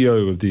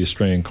CEO of the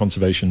Australian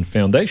Conservation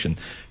Foundation.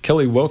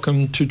 Kelly,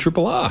 welcome to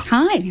RRR.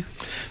 Hi.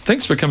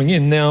 Thanks for coming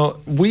in. Now,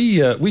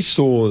 we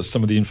saw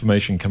some of the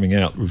information coming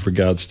out with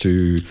regards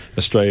to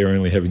Australia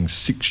only having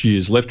 6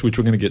 years left, which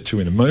we're going to get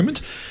to in a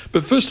moment.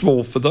 But first of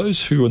all, for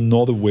those who are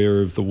not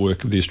aware of the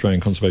work of the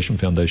Australian Conservation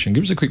Foundation,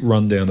 give us a quick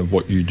rundown of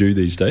what you do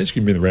these days.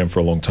 You've been around for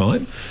a long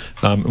time,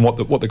 and what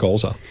the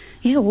goals are.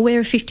 Yeah, well, we're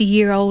a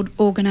 50-year-old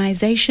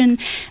organisation,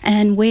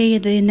 and we're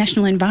the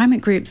National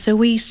Environment Group, so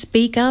we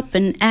speak up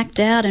and act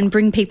out and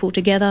bring people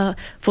together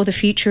for the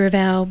future of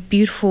our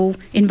beautiful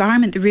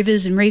environment, the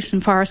rivers and reefs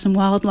and forests and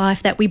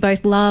wildlife that we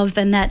both love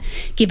and that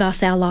give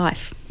us our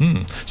life.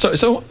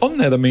 So on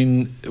that, I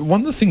mean,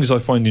 one of the things I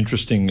find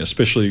interesting,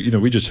 especially,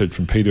 we just heard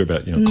from Peter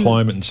about,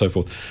 climate and so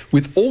forth.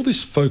 With all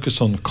this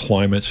focus on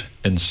climate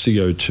and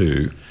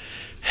CO2,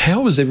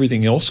 how is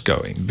everything else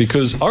going?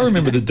 Because I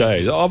remember the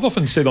day, I've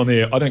often said on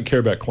air, I don't care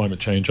about climate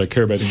change, I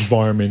care about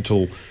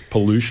environmental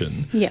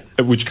pollution,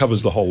 which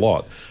covers the whole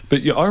lot.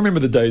 But I remember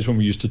the days when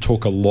we used to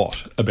talk a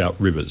lot about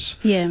rivers,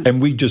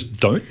 and we just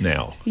don't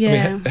now. I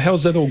mean,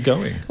 how's that all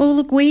going? Well,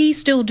 look, we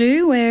still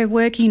do. We're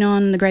working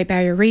on the Great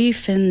Barrier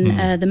Reef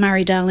and the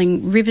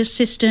Murray-Darling River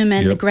system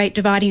and the Great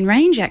Dividing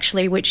Range,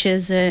 actually, which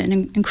is an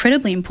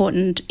incredibly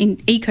important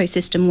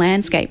ecosystem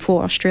landscape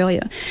for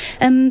Australia.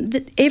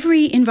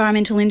 Every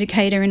environmental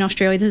indicator in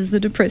Australia, this is the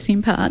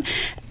depressing part,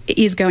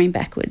 is going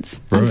backwards.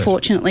 Right.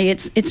 Unfortunately,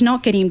 it's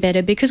not getting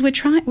better because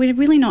we're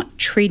really not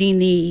treating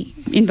the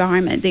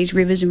environment, these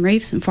rivers and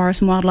reefs and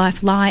forests and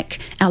wildlife, like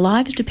our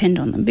lives depend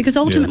on them, because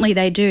ultimately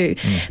they do.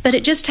 But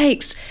it just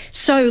takes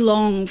so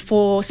long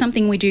for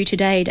something we do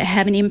today to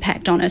have an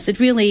impact on us. It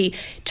really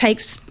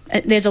takes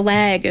there's a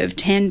lag of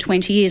 10,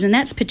 20 years, and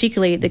that's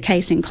particularly the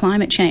case in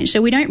climate change.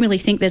 So we don't really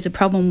think there's a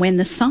problem when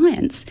the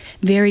science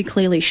very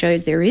clearly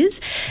shows there is.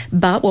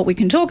 But what we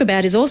can talk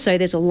about is also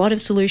there's a lot of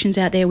solutions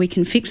out there we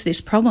can fix this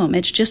problem.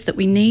 It's just that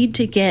we need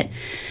to get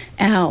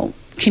our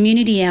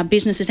community, our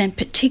businesses, and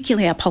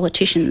particularly our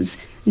politicians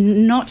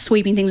not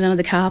sweeping things under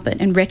the carpet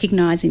and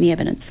recognising the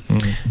evidence.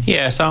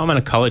 Yeah, so I'm an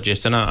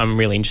ecologist and I'm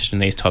really interested in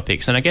these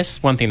topics. And I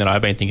guess one thing that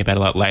I've been thinking about a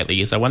lot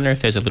lately is I wonder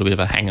if there's a little bit of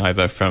a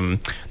hangover from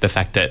the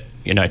fact that,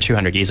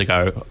 200 years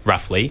ago,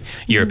 roughly,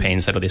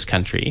 Europeans settled this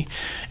country.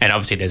 And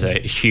obviously there's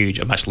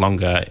a much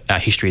longer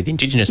history of the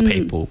Indigenous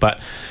people.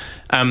 But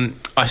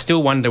I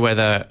still wonder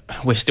whether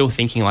we're still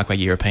thinking like we're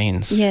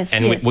Europeans. Yes,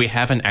 and we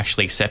haven't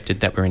actually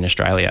accepted that we're in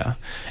Australia.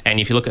 And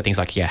if you look at things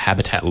like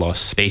habitat loss,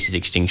 species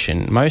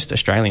extinction, most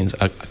Australians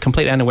are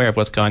completely unaware of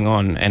what's going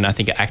on, and I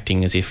think are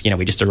acting as if,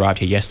 we just arrived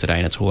here yesterday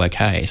and it's all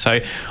okay. So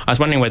I was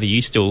wondering whether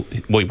you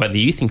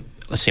think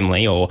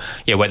similarly, or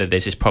whether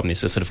there's this problem,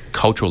 this sort of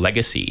cultural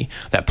legacy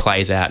that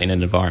plays out in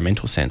an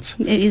environmental sense.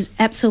 It is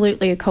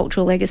absolutely a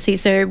cultural legacy.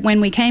 So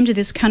when we came to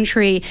this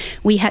country,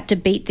 we had to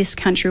beat this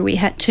country. We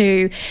had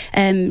to,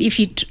 if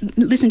you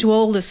listen to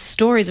all the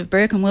stories of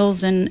Burke and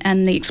Wills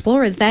and the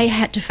explorers, they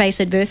had to face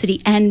adversity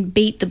and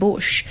beat the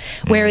bush.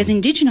 Whereas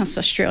Indigenous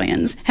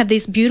Australians have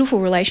this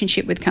beautiful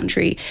relationship with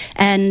country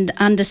and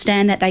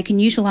understand that they can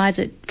utilise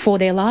it for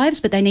their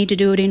lives, but they need to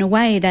do it in a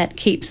way that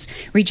keeps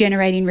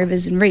regenerating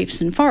rivers and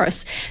reefs and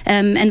forests.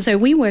 And so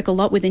we work a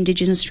lot with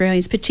Indigenous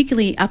Australians,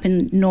 particularly up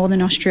in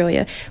Northern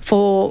Australia,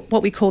 for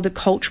what we call the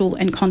cultural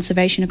and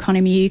conservation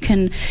economy. You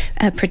can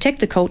protect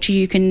the culture,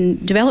 you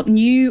can develop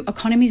new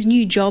economies,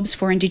 new jobs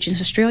for Indigenous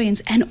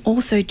Australians, and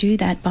also do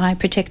that by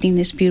protecting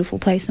this beautiful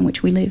place in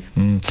which we live.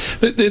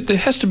 There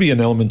has to be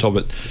an element of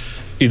it.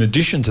 in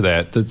addition to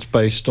that, that's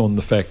based on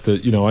the fact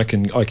that, you know, I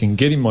can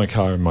get in my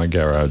car in my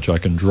garage, I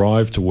can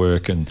drive to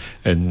work and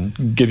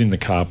get in the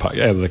car park,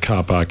 out of the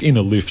car park, in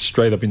a lift,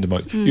 straight up into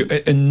my...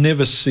 and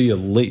never see a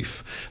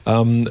leaf.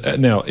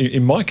 Now,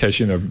 in my case,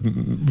 you know,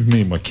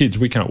 me and my kids,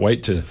 we can't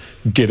wait to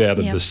get out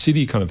of the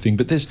city kind of thing,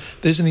 but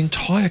there's an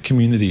entire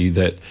community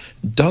that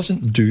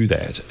doesn't do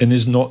that and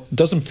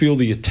doesn't feel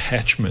the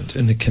attachment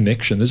and the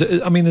connection. Is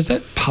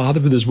that part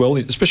of it as well,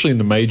 especially in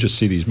the major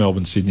cities,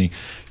 Melbourne, Sydney,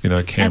 you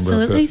know, Canberra?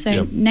 Absolutely.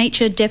 So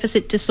nature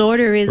deficit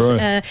disorder is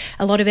a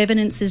lot of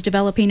evidence is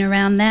developing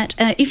around that.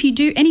 If you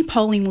do, any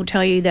polling will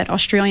tell you that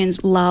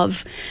Australians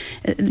love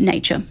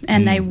nature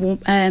and they will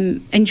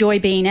enjoy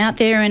being out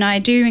there, and I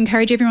do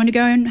encourage everyone to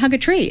go and hug a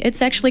tree.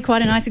 It's actually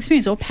quite a nice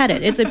experience, or pat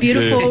it. It's a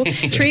beautiful...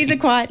 Trees are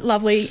quite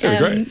lovely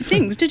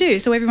things to do.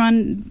 So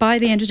everyone, by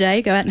the end of the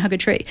day, go out and hug a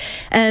tree.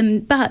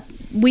 But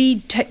we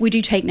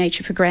do take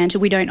nature for granted.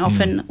 We don't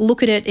often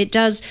look at it. It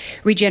does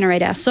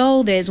regenerate our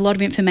soul. There's a lot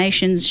of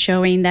information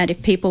showing that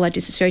if people are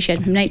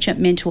disassociated from nature,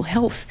 mental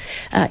health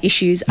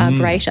issues are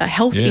greater,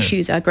 health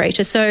issues are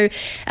greater. So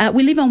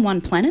we live on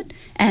one planet,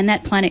 and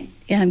that planet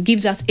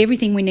gives us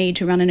everything we need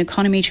to run an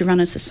economy, to run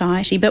a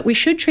society. But we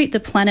should treat the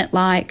planet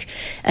like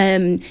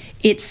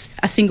it's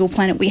a single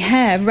planet we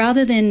have,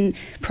 rather than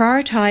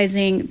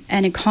prioritising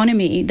an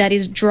economy that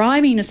is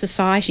driving a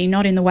society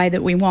not in the way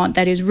that we want,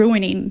 that is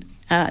ruining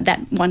that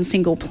one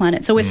single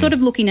planet. So we're sort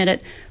of looking at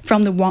it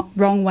from the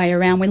wrong way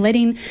around. We're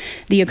letting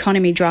the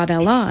economy drive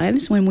our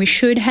lives when we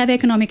should have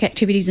economic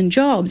activities and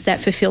jobs that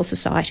fulfil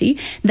society,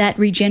 that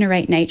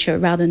regenerate nature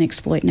rather than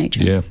exploit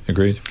nature. Yeah,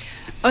 agreed.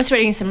 I was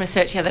reading some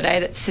research the other day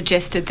that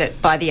suggested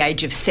that by the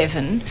age of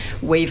 7,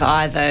 we've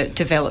either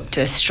developed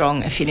a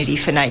strong affinity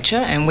for nature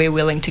and we're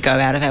willing to go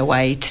out of our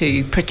way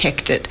to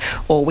protect it,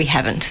 or we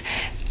haven't.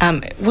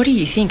 What do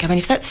you think? I mean,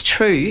 if that's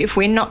true, if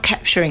we're not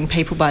capturing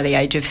people by the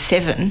age of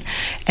 7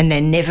 and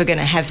they're never going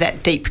to have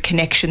that deep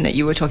connection that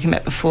you were talking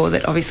about before,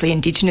 that obviously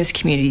Indigenous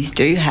communities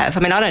do have. I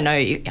mean, I don't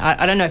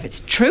know if it's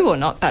true or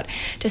not, but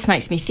it just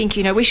makes me think,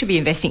 you know, we should be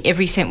investing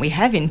every cent we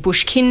have in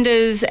bush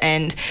kinders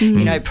and,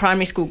 you know,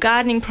 primary school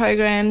gardening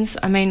programs.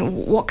 I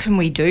mean, what can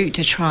we do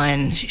to try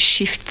and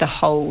shift the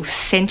whole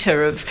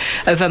centre of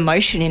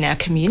emotion in our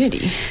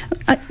community?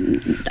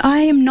 I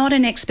am not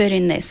an expert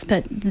in this,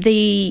 but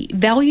the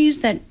values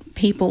that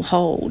people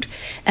hold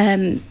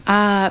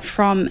are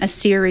from a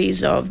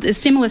series of a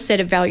similar set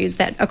of values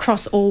that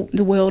across all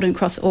the world and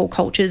across all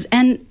cultures.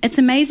 And it's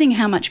amazing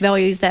how much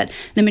values that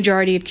the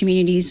majority of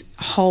communities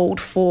hold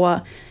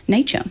for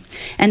nature.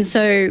 And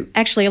so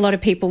actually a lot of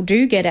people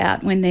do get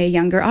out when they're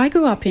younger. I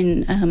grew up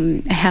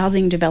in a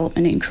housing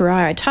development in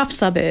Cooraya, a tough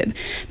suburb,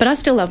 but I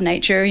still love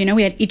nature. You know,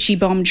 we had itchy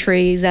bomb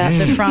trees out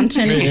the front,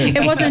 and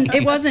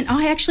it wasn't,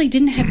 I actually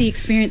didn't have the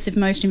experience of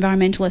most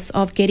environmentalists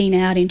of getting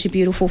out into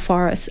beautiful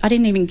forests. I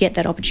didn't even get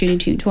that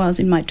opportunity until I was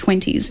in my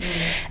 20s.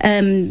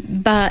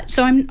 But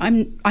so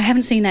I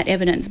haven't seen that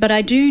evidence, but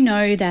I do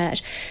know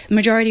that the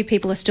majority of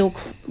people are still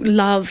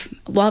love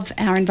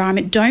our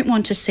environment, don't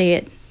want to see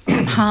it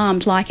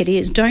harmed like it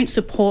is, don't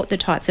support the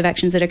types of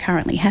actions that are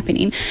currently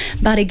happening.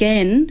 But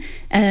again,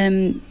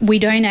 we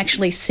don't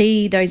actually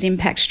see those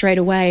impacts straight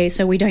away,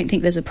 so we don't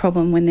think there's a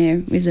problem when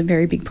there is a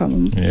very big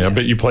problem. Yeah, I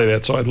bet you played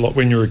outside a lot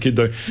when you were a kid,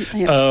 though.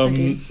 Yeah, I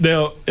did.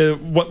 Now,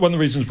 one of the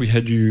reasons we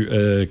had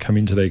you come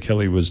in today,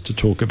 Kelly, was to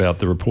talk about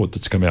the report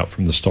that's come out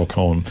from the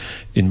Stockholm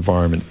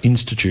Environment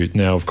Institute.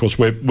 Now, of course,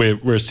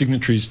 we're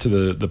signatories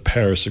to the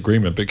Paris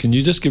Agreement, but can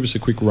you just give us a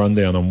quick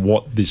rundown on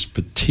what this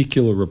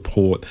particular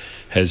report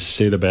has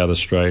said about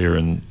Australia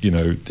and, you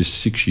know,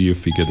 this 6-year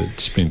figure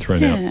that's been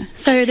thrown out?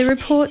 So the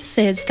report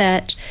says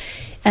that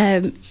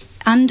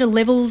under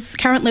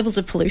current levels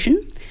of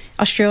pollution,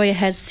 Australia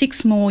has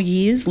 6 more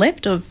years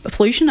left of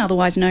pollution,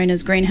 otherwise known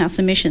as greenhouse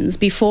emissions,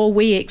 before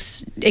we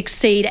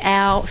exceed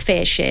our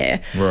fair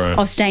share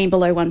of staying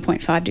below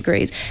 1.5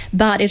 degrees.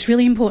 But it's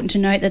really important to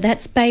note that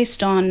that's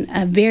based on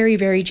a very,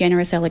 very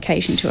generous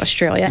allocation to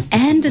Australia,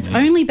 and it's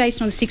only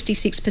based on a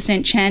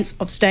 66% chance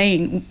of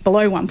staying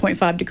below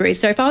 1.5 degrees.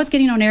 So if I was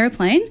getting on an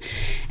aeroplane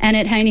and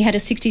it only had a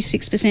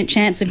 66%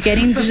 chance of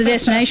getting to the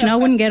destination, I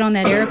wouldn't get on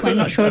that aeroplane.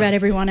 Not sure about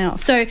everyone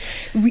else. So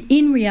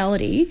in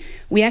reality,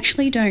 we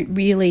actually don't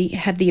really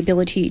have the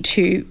ability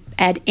to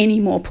add any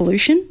more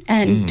pollution,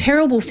 and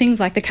terrible things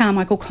like the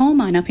Carmichael coal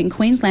mine up in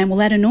Queensland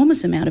will add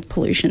enormous amount of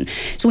pollution.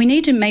 So we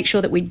need to make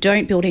sure that we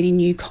don't build any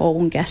new coal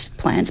and gas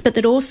plants, but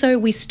that also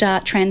we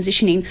start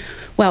transitioning,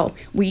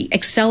 we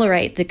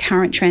accelerate the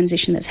current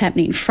transition that's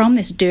happening from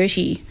this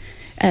dirty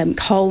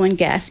coal and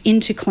gas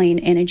into clean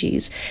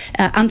energies.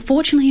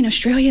 Unfortunately, in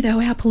Australia,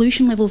 though, our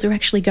pollution levels are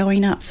actually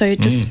going up. So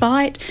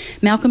despite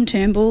Malcolm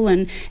Turnbull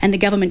and the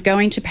government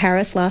going to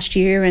Paris last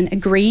year and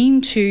agreeing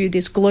to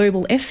this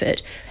global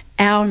effort,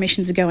 our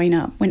emissions are going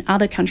up when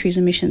other countries'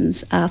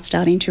 emissions are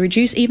starting to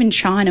reduce. Even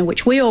China,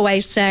 which we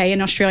always say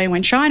in Australia,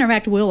 when China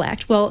act, we'll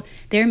act. Well,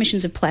 their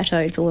emissions have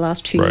plateaued for the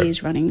last 2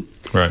 years running.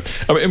 Right.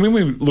 I mean, when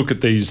we look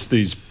at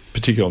these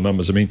particular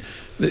numbers, I mean,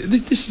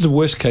 this is a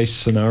worst case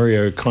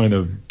scenario kind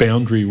of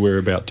boundary we're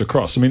about to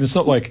cross. I mean, it's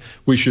not like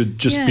we should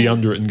just be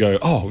under it and go,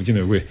 oh, you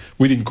know,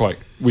 we didn't quite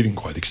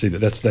exceed it.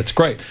 That's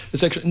great.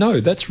 It's actually,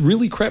 no, that's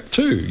really crap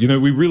too. You know,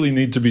 we really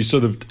need to be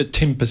sort of at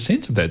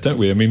 10% of that, don't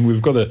we? I mean,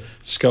 we've got to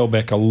scale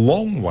back a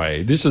long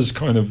way. This is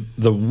kind of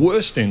the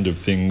worst end of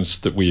things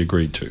that we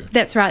agreed to.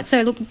 That's right.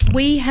 So look,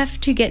 we have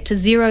to get to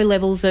zero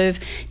levels of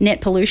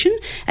net pollution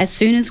as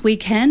soon as we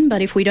can,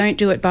 but if we don't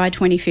do it by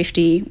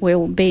 2050,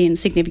 we'll be in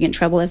significant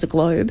trouble as a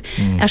globe.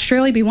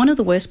 Australia will be one of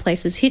the worst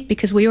places hit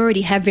because we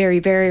already have very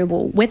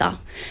variable weather.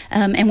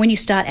 And when you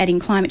start adding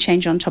climate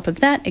change on top of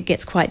that, it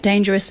gets quite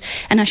dangerous.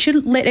 And I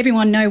should let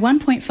everyone know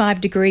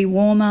 1.5 degree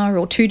warmer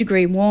or 2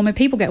 degree warmer,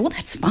 people go, well,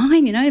 that's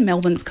fine, you know,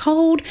 Melbourne's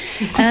cold.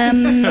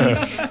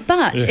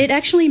 But it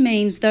actually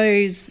means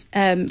those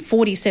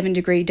 47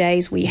 degree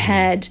days we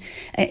had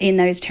in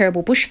those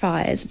terrible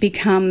bushfires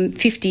become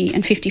 50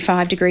 and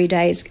 55 degree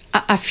days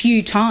a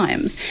few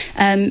times.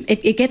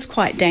 It gets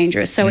quite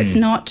dangerous. So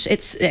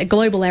it's a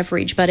global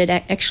average, but it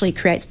actually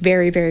creates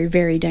very, very,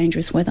 very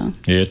dangerous weather.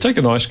 Yeah, take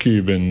an ice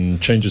cube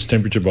and change its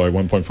temperature by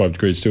 1.5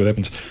 degrees, see what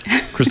happens.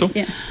 Crystal?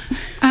 Yeah.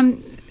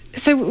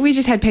 So we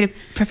just had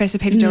Professor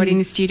Peter Doherty in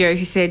the studio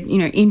who said, you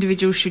know,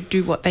 individuals should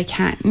do what they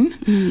can.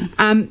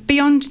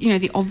 Beyond, you know,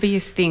 the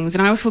obvious things,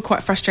 and I always feel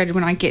quite frustrated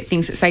when I get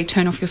things that say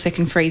turn off your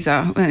second freezer,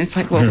 and it's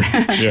like, well,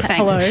 thanks.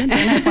 Hello, don't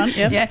have one.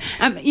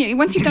 You know,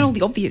 once you've done all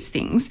the obvious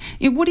things,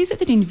 you know, what is it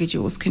that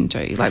individuals can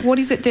do? Like, what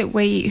is it that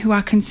we who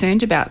are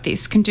concerned about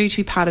this can do to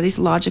be part of this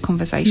larger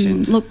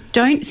conversation? Look,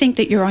 don't think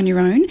that you're on your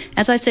own.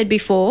 As I said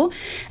before,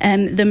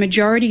 the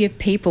majority of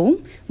people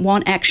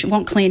want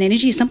clean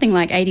energy. Something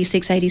like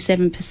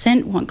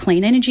 86-87% want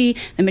clean energy.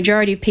 The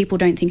majority of people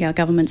don't think our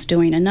government's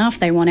doing enough.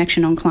 They want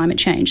action on climate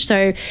change.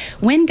 So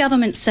when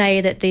governments say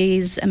that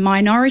these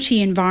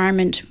minority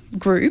environment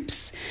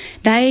groups,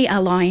 they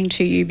are lying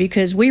to you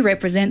because we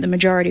represent the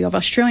majority of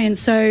Australians.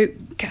 So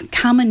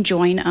come and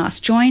join us.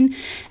 Join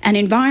an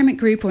environment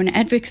group or an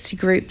advocacy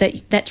group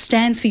that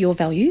stands for your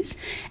values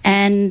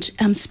and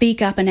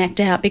speak up and act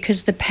out,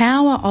 because the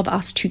power of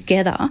us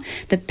together,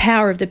 the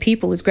power of the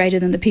people is greater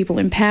than the people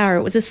in power.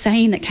 It was a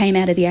saying that came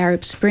out of the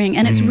Arab Spring,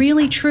 and it's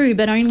really true,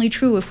 but only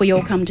true if we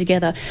all come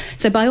together.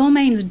 So by all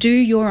means, do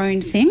your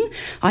own thing.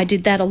 I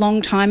did that a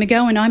long time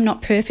ago, and I'm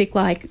not perfect,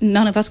 like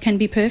none of us can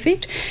be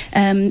perfect,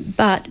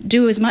 but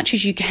do as much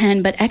as you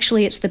can. But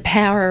actually, it's the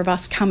power of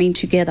us coming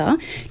together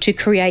to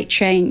create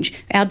change.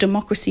 Our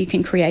democracy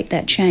can create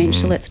that change,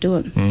 so let's do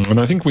it. And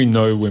I think we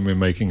know when we're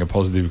making a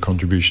positive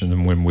contribution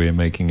and when we're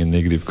making a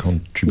negative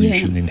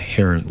contribution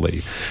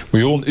inherently.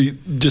 We all,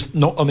 just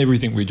not on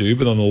everything we do,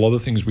 but on a lot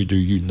of things we do,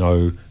 you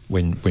know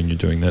when you're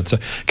doing that. So,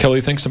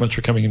 Kelly, thanks so much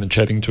for coming in and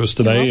chatting to us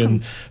today,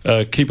 and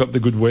keep up the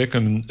good work.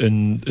 And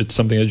it's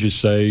something, as you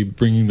say,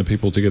 bringing the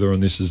people together on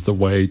this is the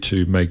way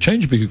to make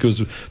change,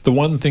 because the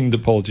one thing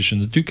that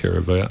politicians do care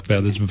about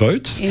is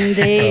votes.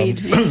 Indeed.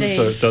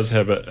 So it does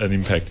have an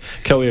impact.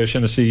 Kelly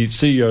O'Shannessy,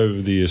 CEO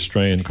of the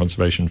Australian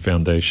Conservation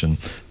Foundation,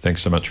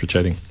 thanks so much for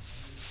chatting.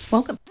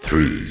 Welcome.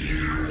 3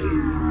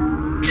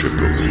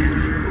 Triple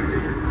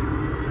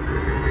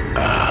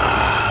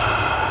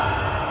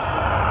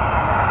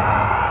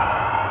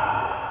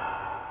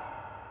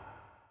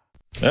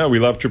Yeah, we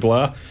love Triple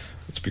R.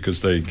 It's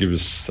because they give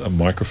us a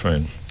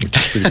microphone, which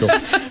is pretty cool.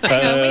 We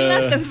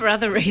love them for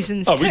other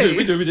reasons too.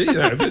 We do.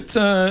 Yeah, but,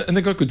 and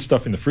they've got good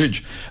stuff in the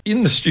fridge.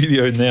 In the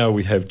studio now,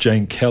 we have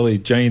Jane Kelly.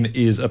 Jane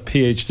is a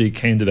PhD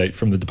candidate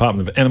from the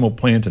Department of Animal,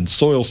 Plant and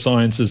Soil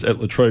Sciences at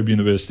La Trobe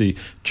University.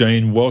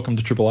 Jane, welcome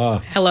to Triple R.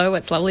 Hello,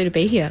 it's lovely to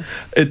be here.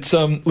 It's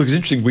look, it's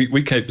interesting.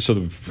 We kept sort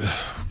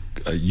of.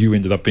 You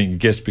ended up being a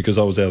guest because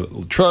I was out at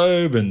La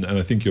Trobe, and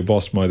I think your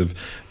boss might have,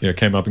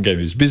 came up and gave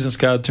me his business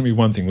card to me.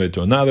 One thing led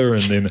to another,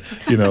 and then,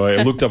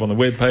 I looked up on the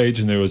webpage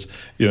and there was,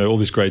 all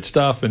this great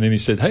stuff. And then he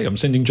said, "Hey, I'm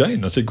sending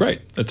Jane." I said,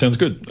 "Great, that sounds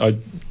good." I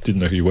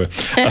didn't know who you were,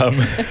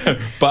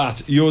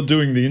 but you're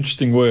doing the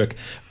interesting work.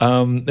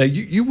 Now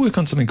you work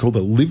on something called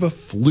a liver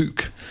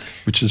fluke,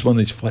 which is one of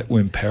these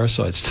flatworm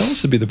parasites. Tell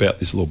us a bit about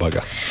this little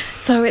bugger.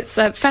 So it's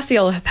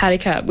Fasciola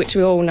hepatica, which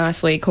we all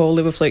nicely call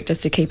liver fluke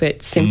just to keep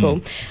it simple.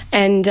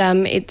 And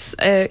it's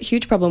a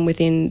huge problem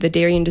within the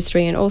dairy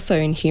industry and also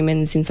in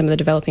humans in some of the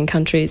developing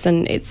countries.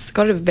 And it's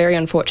got a very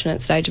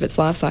unfortunate stage of its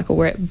life cycle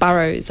where it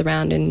burrows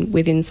around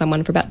within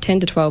someone for about 10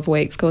 to 12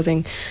 weeks,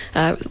 causing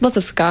lots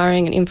of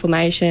scarring and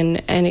inflammation.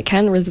 And it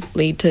can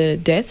lead to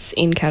deaths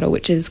in cattle,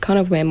 which is kind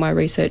of where my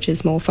research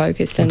is more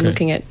focused and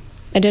looking at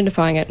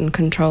identifying it and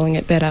controlling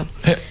it better.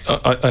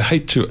 I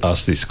hate to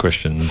ask this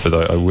question,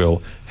 but I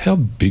will. How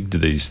big do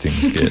these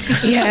things get?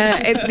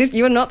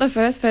 You're not the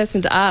first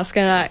person to ask,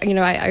 and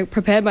I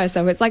prepared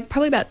myself. It's like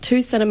probably about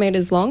 2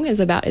 centimetres long, is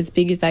about as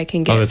big as they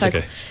can get. Oh, that's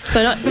okay.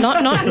 So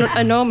not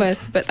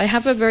enormous, but they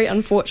have a very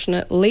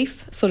unfortunate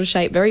leaf sort of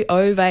shape, very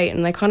ovate,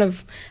 and they kind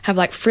of have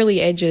like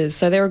frilly edges.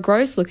 So they're a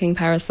gross looking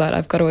parasite,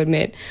 I've got to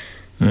admit.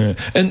 Yeah.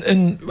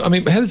 And I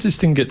mean, how does this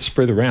thing get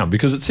spread around?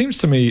 Because it seems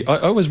to me, I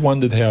always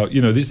wondered how,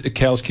 these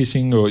cows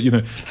kissing, or,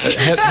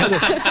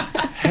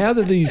 how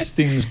do these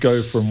things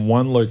go from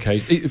one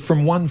location,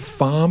 from one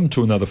farm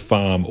to another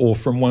farm, or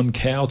from one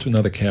cow to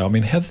another cow? I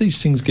mean, how do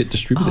these things get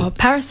distributed?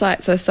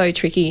 Parasites are so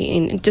tricky,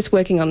 and just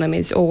working on them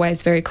is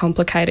always very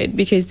complicated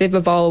because they've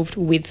evolved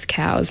with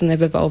cows and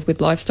they've evolved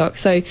with livestock.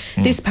 So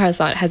this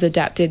parasite has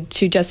adapted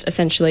to just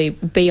essentially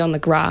be on the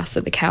grass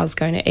that the cow's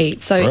going to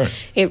eat. So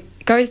it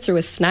goes through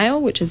a snail,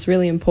 which is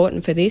really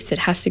important for this. It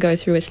has to go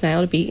through a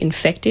snail to be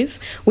infective.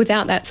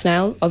 Without that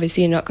snail,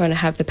 obviously you're not going to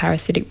have the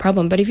parasitic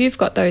problem. But if you've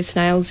got those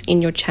snails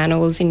in your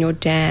channels, in your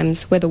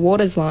dams, where the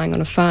water's lying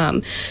on a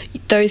farm,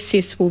 those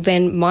cysts will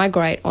then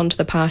migrate onto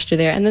the pasture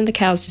there, and then the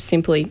cows just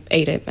simply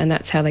eat it, and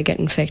that's how they get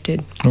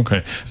infected.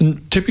 Okay.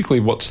 And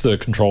typically, what's the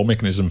control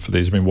mechanism for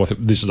these? I mean,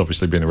 this has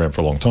obviously been around for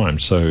a long time,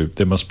 so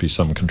there must be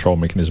some control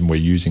mechanism we're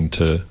using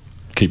to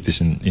keep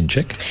this in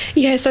check?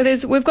 Yeah, so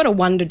we've got a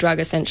wonder drug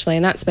essentially,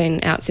 and that's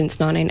been out since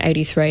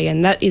 1983,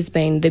 and that has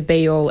been the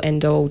be-all,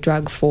 end-all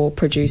drug for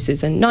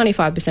producers, and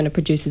 95% of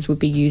producers would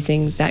be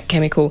using that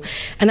chemical,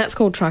 and that's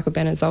called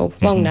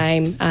trichobenazole. Long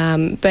name,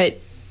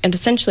 and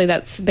essentially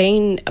that's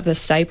been the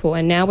staple,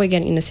 and now we're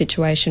getting in a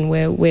situation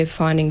where we're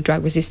finding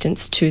drug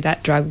resistance to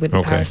that drug with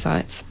the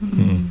parasites.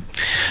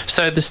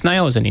 So the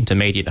snail is an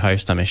intermediate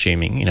host, I'm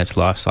assuming, in its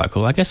life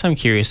cycle. I guess I'm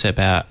curious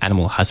about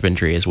animal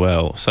husbandry as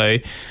well. So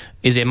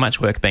is there much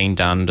work being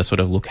done to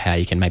sort of look how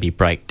you can maybe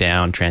break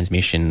down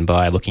transmission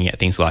by looking at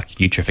things like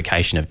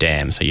eutrophication of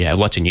dams? So you have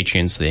lots of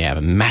nutrients, so you have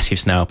a massive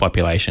snail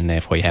population,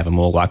 therefore you have a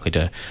more likely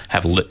to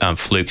have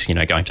flukes,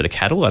 going to the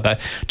cattle. Are they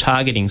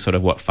targeting sort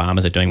of what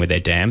farmers are doing with their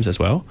dams as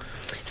well?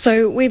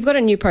 So we've got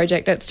a new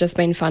project that's just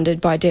been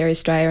funded by Dairy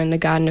Australia and the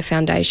Gardner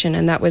Foundation,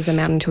 and that was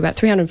amounting to about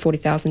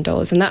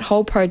 $340,000. And that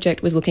whole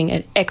project was looking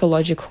at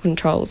ecological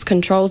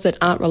controls that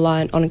aren't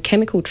reliant on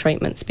chemical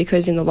treatments,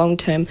 because in the long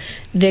term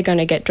they're going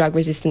to get drug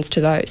resistance to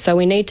those. So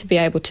we need to be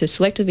able to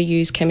selectively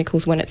use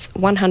chemicals when it's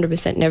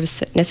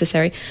 100%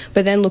 necessary,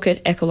 but then look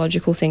at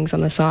ecological things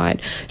on the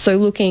side. So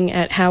looking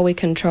at how we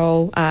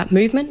control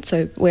movement,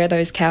 so where are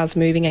those cows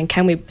moving, and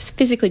can we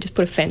physically just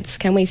put a fence?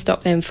 Can we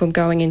stop them from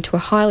going into a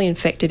highly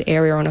infected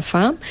area on a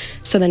farm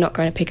so they're not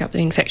going to pick up the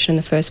infection in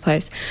the first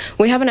place?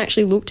 We haven't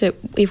actually looked at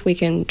if we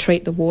can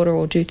treat the water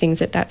or do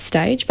things at that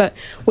stage, but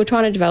we're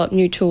trying to develop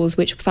new tools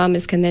which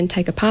farmers can then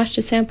take a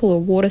pasture sample or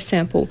water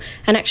sample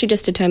and actually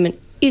just determine,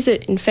 is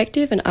it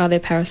infective and are there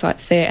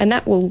parasites there? And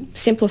that will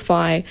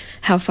simplify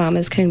how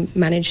farmers can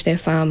manage their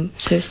farm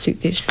to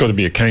suit this. It's got to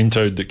be a cane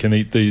toad that can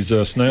eat these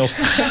snails.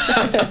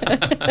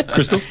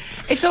 Crystal?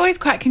 It's always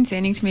quite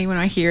concerning to me when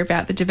I hear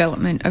about the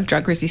development of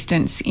drug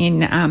resistance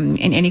in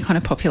any kind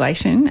of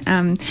population.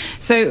 How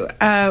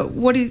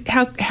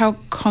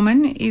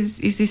common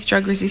is this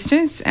drug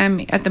resistance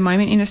at the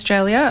moment in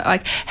Australia?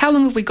 Like, how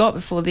long have we got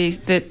before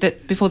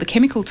before the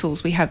chemical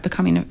tools we have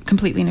become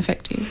completely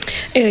ineffective?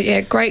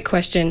 Yeah, great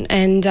question.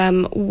 And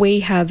we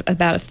have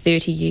about a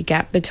 30-year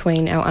gap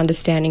between our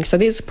understanding. So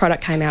this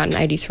product came out in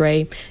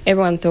 83.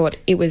 Everyone thought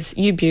it was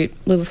U-Bute.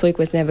 Liver fluke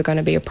was never going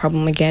to be a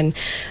problem again.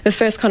 The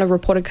first kind of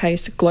reported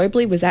case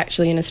globally was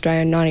actually in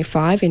Australia in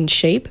 95 in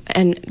sheep,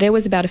 and there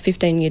was about a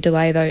 15-year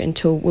delay though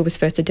until it was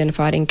first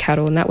identified in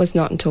cattle, and that was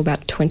not until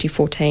about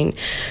 2014.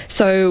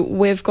 So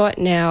we're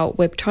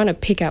trying to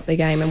pick up the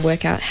game and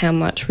work out how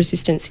much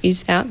resistance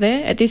is out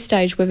there. At this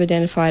stage we've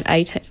identified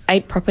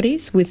eight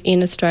properties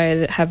within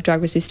Australia that have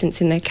drug resistance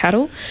in their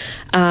cattle.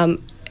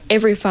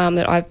 Every farm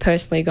that I've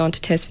personally gone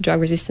to test for drug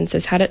resistance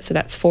has had it, so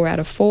that's 4 out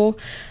of 4.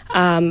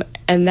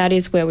 And that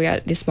is where we are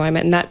at this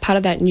moment. And that part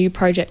of that new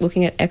project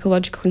looking at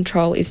ecological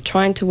control is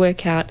trying to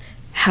work out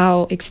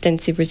how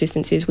extensive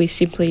resistance is. We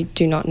simply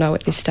do not know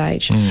at this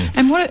stage.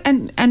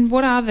 And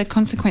what are the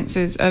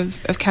consequences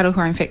of cattle who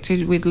are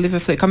infected with liver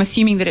fluke? I'm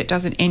assuming that it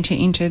doesn't enter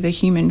into the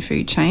human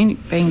food chain,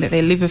 being that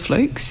they're liver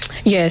flukes.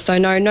 Yeah, so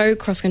no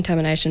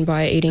cross-contamination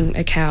by eating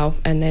a cow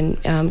and then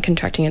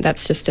contracting it.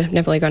 That's just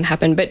never going to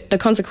happen. But the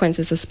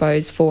consequences, I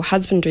suppose, for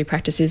husbandry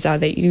practices are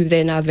that you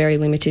then are very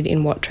limited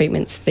in what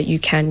treatments that you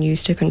can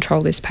use to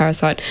control this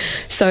parasite.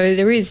 So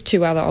there is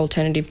 2 other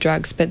alternative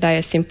drugs, but they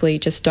are simply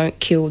just don't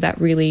kill that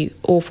really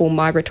awful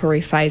migratory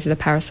phase of the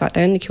parasite.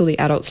 They only kill the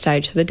adult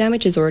stage, so the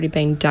damage has already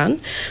been done,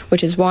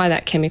 which is why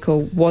that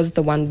chemical was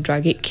the wonder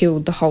drug. It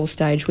killed the whole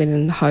stage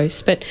within the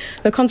host, but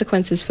the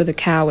consequences for the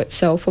cow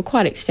itself were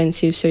quite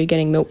extensive. So you're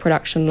getting milk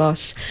production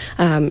loss,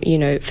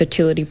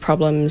 fertility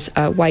problems,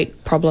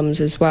 weight problems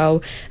as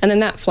well, and then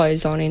that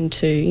flows on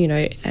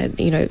into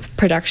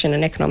production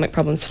and economic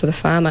problems for the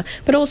farmer.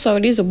 But also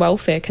it is a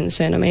welfare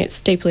concern. I mean, it's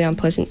deeply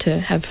unpleasant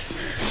to have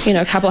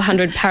a couple of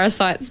hundred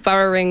parasites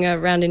burrowing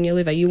around in your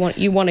liver. You want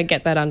to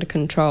get that under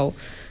control.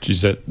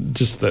 Geez,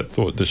 that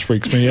thought just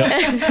freaks me out.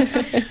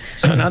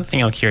 So another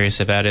thing I'm curious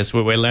about is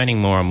we're learning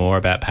more and more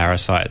about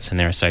parasites and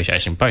their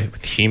association both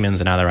with humans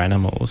and other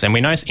animals. And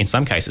we know in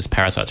some cases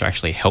parasites are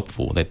actually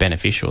helpful, they're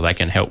beneficial, they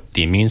can help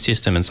the immune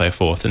system and so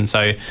forth. And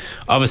so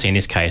obviously in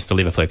this case the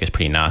liver fluke is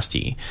pretty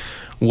nasty.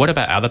 What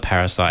about other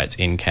parasites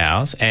in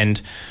cows?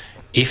 And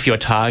if you're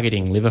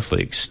targeting liver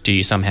flukes, do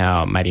you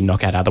somehow maybe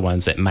knock out other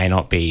ones that may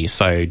not be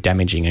so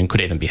damaging and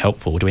could even be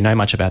helpful? Do we know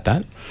much about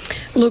that?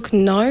 Look,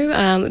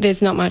 no.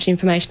 There's not much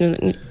information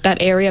in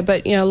that area,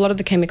 but a lot of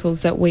the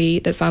chemicals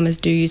that farmers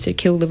do use to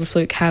kill liver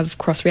fluke have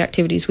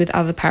cross-reactivities with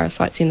other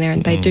parasites in there,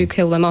 and they do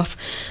kill them off.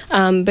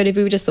 But if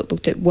we just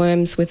looked at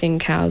worms within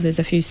cows, there's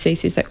a few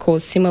species that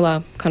cause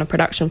similar kind of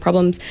production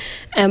problems.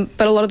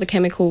 But a lot of the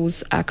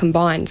chemicals are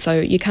combined, so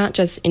you can't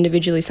just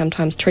individually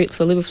sometimes treat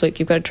for liver fluke.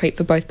 You've got to treat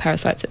for both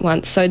parasites at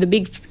once. So the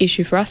big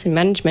issue for us in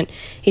management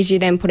is you're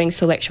then putting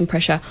selection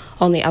pressure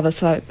on the other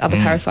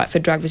parasite for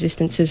drug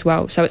resistance as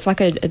well. So it's like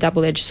a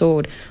double-edged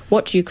sword.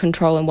 What do you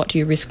control and what do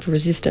you risk for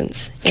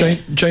resistance?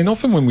 Jane,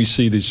 often when we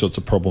see these sorts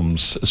of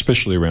problems,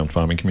 especially around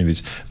farming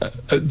communities,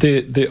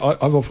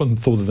 I've often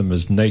thought of them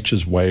as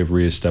nature's way of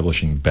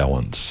re-establishing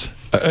balance.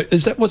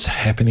 Is that what's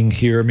happening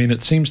here? I mean,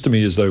 it seems to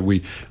me as though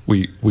we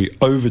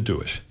overdo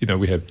it.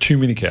 We have too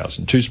many cows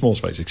in too small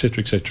space,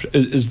 etc., etc.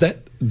 Is that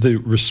the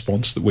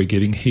response that we're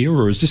getting here,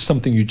 or is this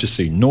something you just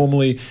see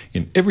normally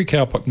in every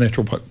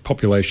natural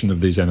population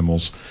of these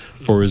animals,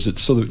 or is it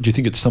do you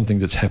think it's something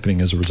that's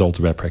happening as a result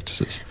of our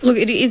practices? Look,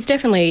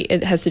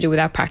 it has to do with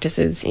our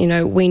practices.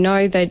 We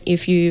know that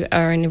if you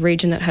are in a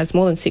region that has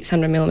more than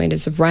 600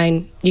 millimetres of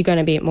rain, you're going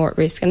to be more at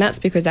risk, and that's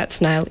because that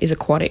snail is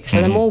aquatic.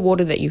 So the more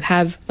water that you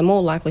have, the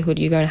more likelihood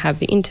you're going to have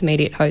the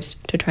intermediate host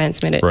to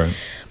transmit it. Right.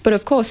 But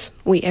of course,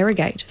 we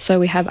irrigate, so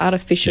we have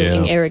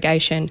artificial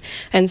irrigation,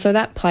 and so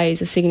that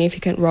plays a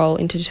significant role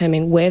in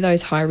determining where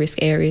those high-risk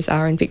areas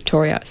are in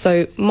Victoria.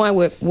 So my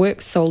work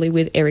works solely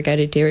with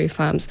irrigated dairy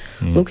farms,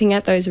 looking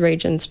at those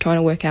regions, trying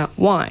to work out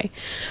why.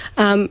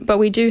 But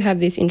we do have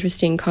this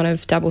interesting kind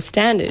of double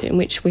standard in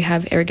which we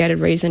have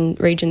irrigated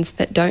regions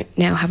that don't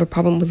now have a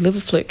problem with liver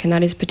fluke, and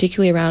that is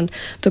particularly around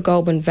the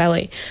Goulburn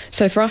Valley.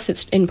 So for us,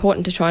 it's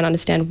important to try and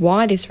understand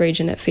why this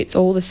region that fits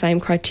all the same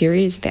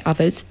criteria as the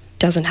others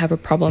doesn't have a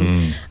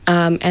problem,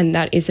 and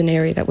that is an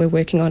area that we're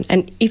working on.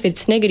 And if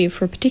it's negative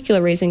for a particular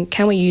reason,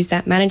 can we use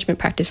that management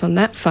practice on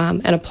that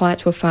farm and apply it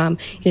to a farm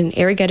in an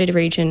irrigated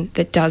region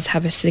that does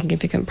have a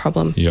significant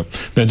problem? Yep.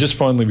 Now, just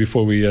finally,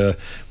 before we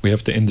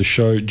have to end the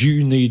show, do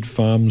you need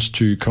farms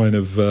to kind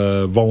of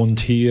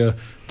volunteer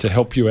to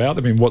help you out?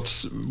 I mean,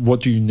 what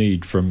do you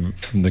need from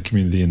the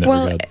community in that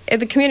regard? Well, at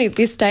the community at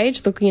this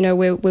stage, look,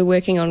 we're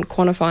working on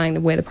quantifying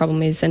where the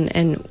problem is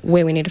and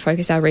where we need to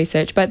focus our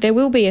research. But there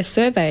will be a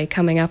survey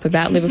coming up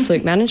about liver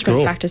fluke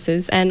management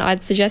practices, and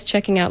I'd suggest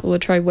checking out the La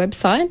Trobe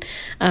website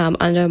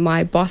under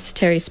my boss,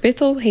 Terry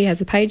Spithel. He has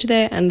a page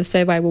there, and the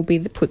survey will be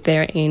put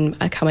there in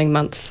coming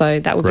months, so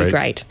that would be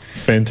great.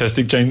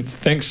 Fantastic. Jane,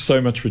 thanks so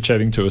much for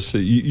chatting to us.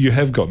 You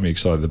have got me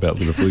excited about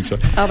liver fluke. So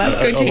that's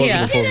good to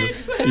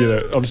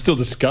hear. I'm still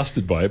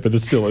disgusted by it, but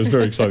it was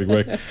very exciting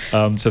work.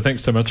 So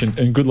thanks so much,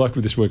 and good luck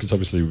with this work. It's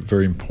obviously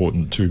very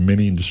important to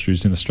many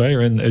industries in Australia,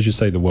 and as you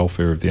say, the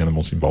welfare of the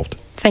animals involved.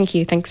 Thank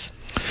you. Thanks.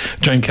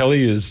 Jane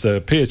Kelly is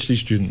a PhD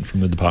student from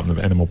the Department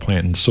of Animal,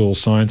 Plant and Soil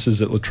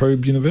Sciences at La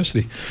Trobe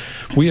University.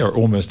 We are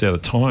almost out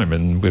of time,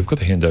 and we've got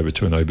to hand over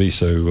to an OB,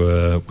 so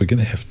we're going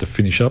to have to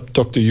finish up.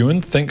 Dr. Ewan,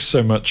 thanks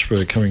so much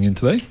for coming in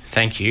today.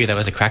 Thank you. That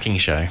was a cracking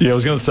show. Yeah, I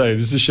was going to say,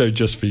 this is a show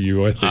just for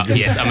you, I think.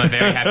 Yes, I'm a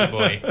very happy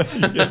boy.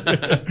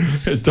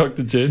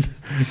 Dr. Jen,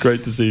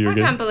 great to see you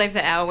again. I can't believe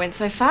the hour went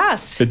so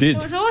fast. It did.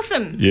 It was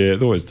awesome. Yeah,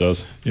 it always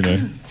does.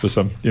 For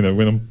some,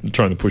 when I'm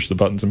trying to push the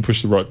buttons and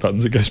push the right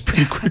buttons, it goes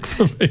pretty quick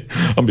for me.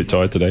 I'm a bit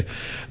tired today.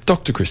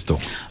 Dr.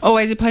 Crystal.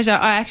 Always a pleasure.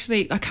 I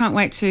can't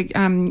wait to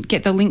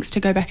get the links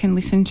to go back and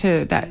listen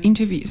to that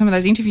interview, some of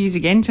those interviews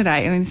again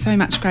today. I mean, so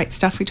much great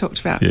stuff we talked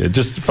about. Yeah,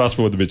 just fast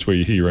forward the bits where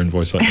you hear your own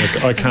voice.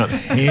 I can't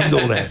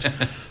handle that.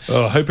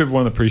 I hope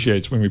everyone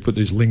appreciates when we put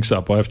these links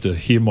up. I have to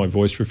hear my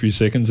voice for a few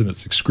seconds, and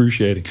it's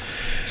excruciating.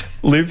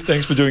 Liv,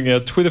 thanks for doing our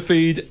Twitter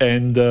feed,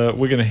 and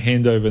we're going to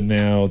hand over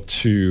now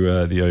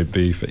to the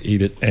OB for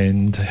Eat It,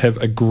 and have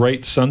a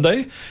great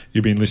Sunday.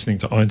 You've been listening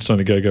to Einstein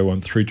A Go-Go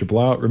on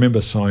 3RRR. Remember,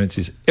 science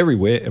is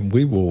everywhere, and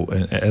we will,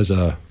 as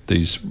are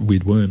these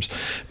weird worms,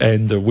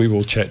 and we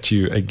will chat to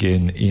you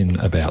again in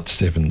about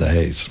 7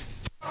 days.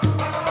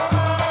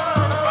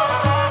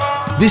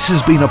 This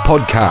has been a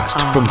podcast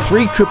from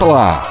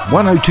 3RRR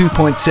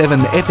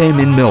 102.7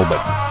 FM in Melbourne.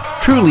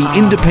 Truly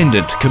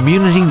independent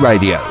community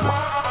radio.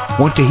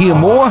 Want to hear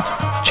more?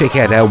 Check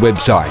out our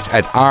website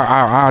at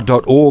rrr.org.au.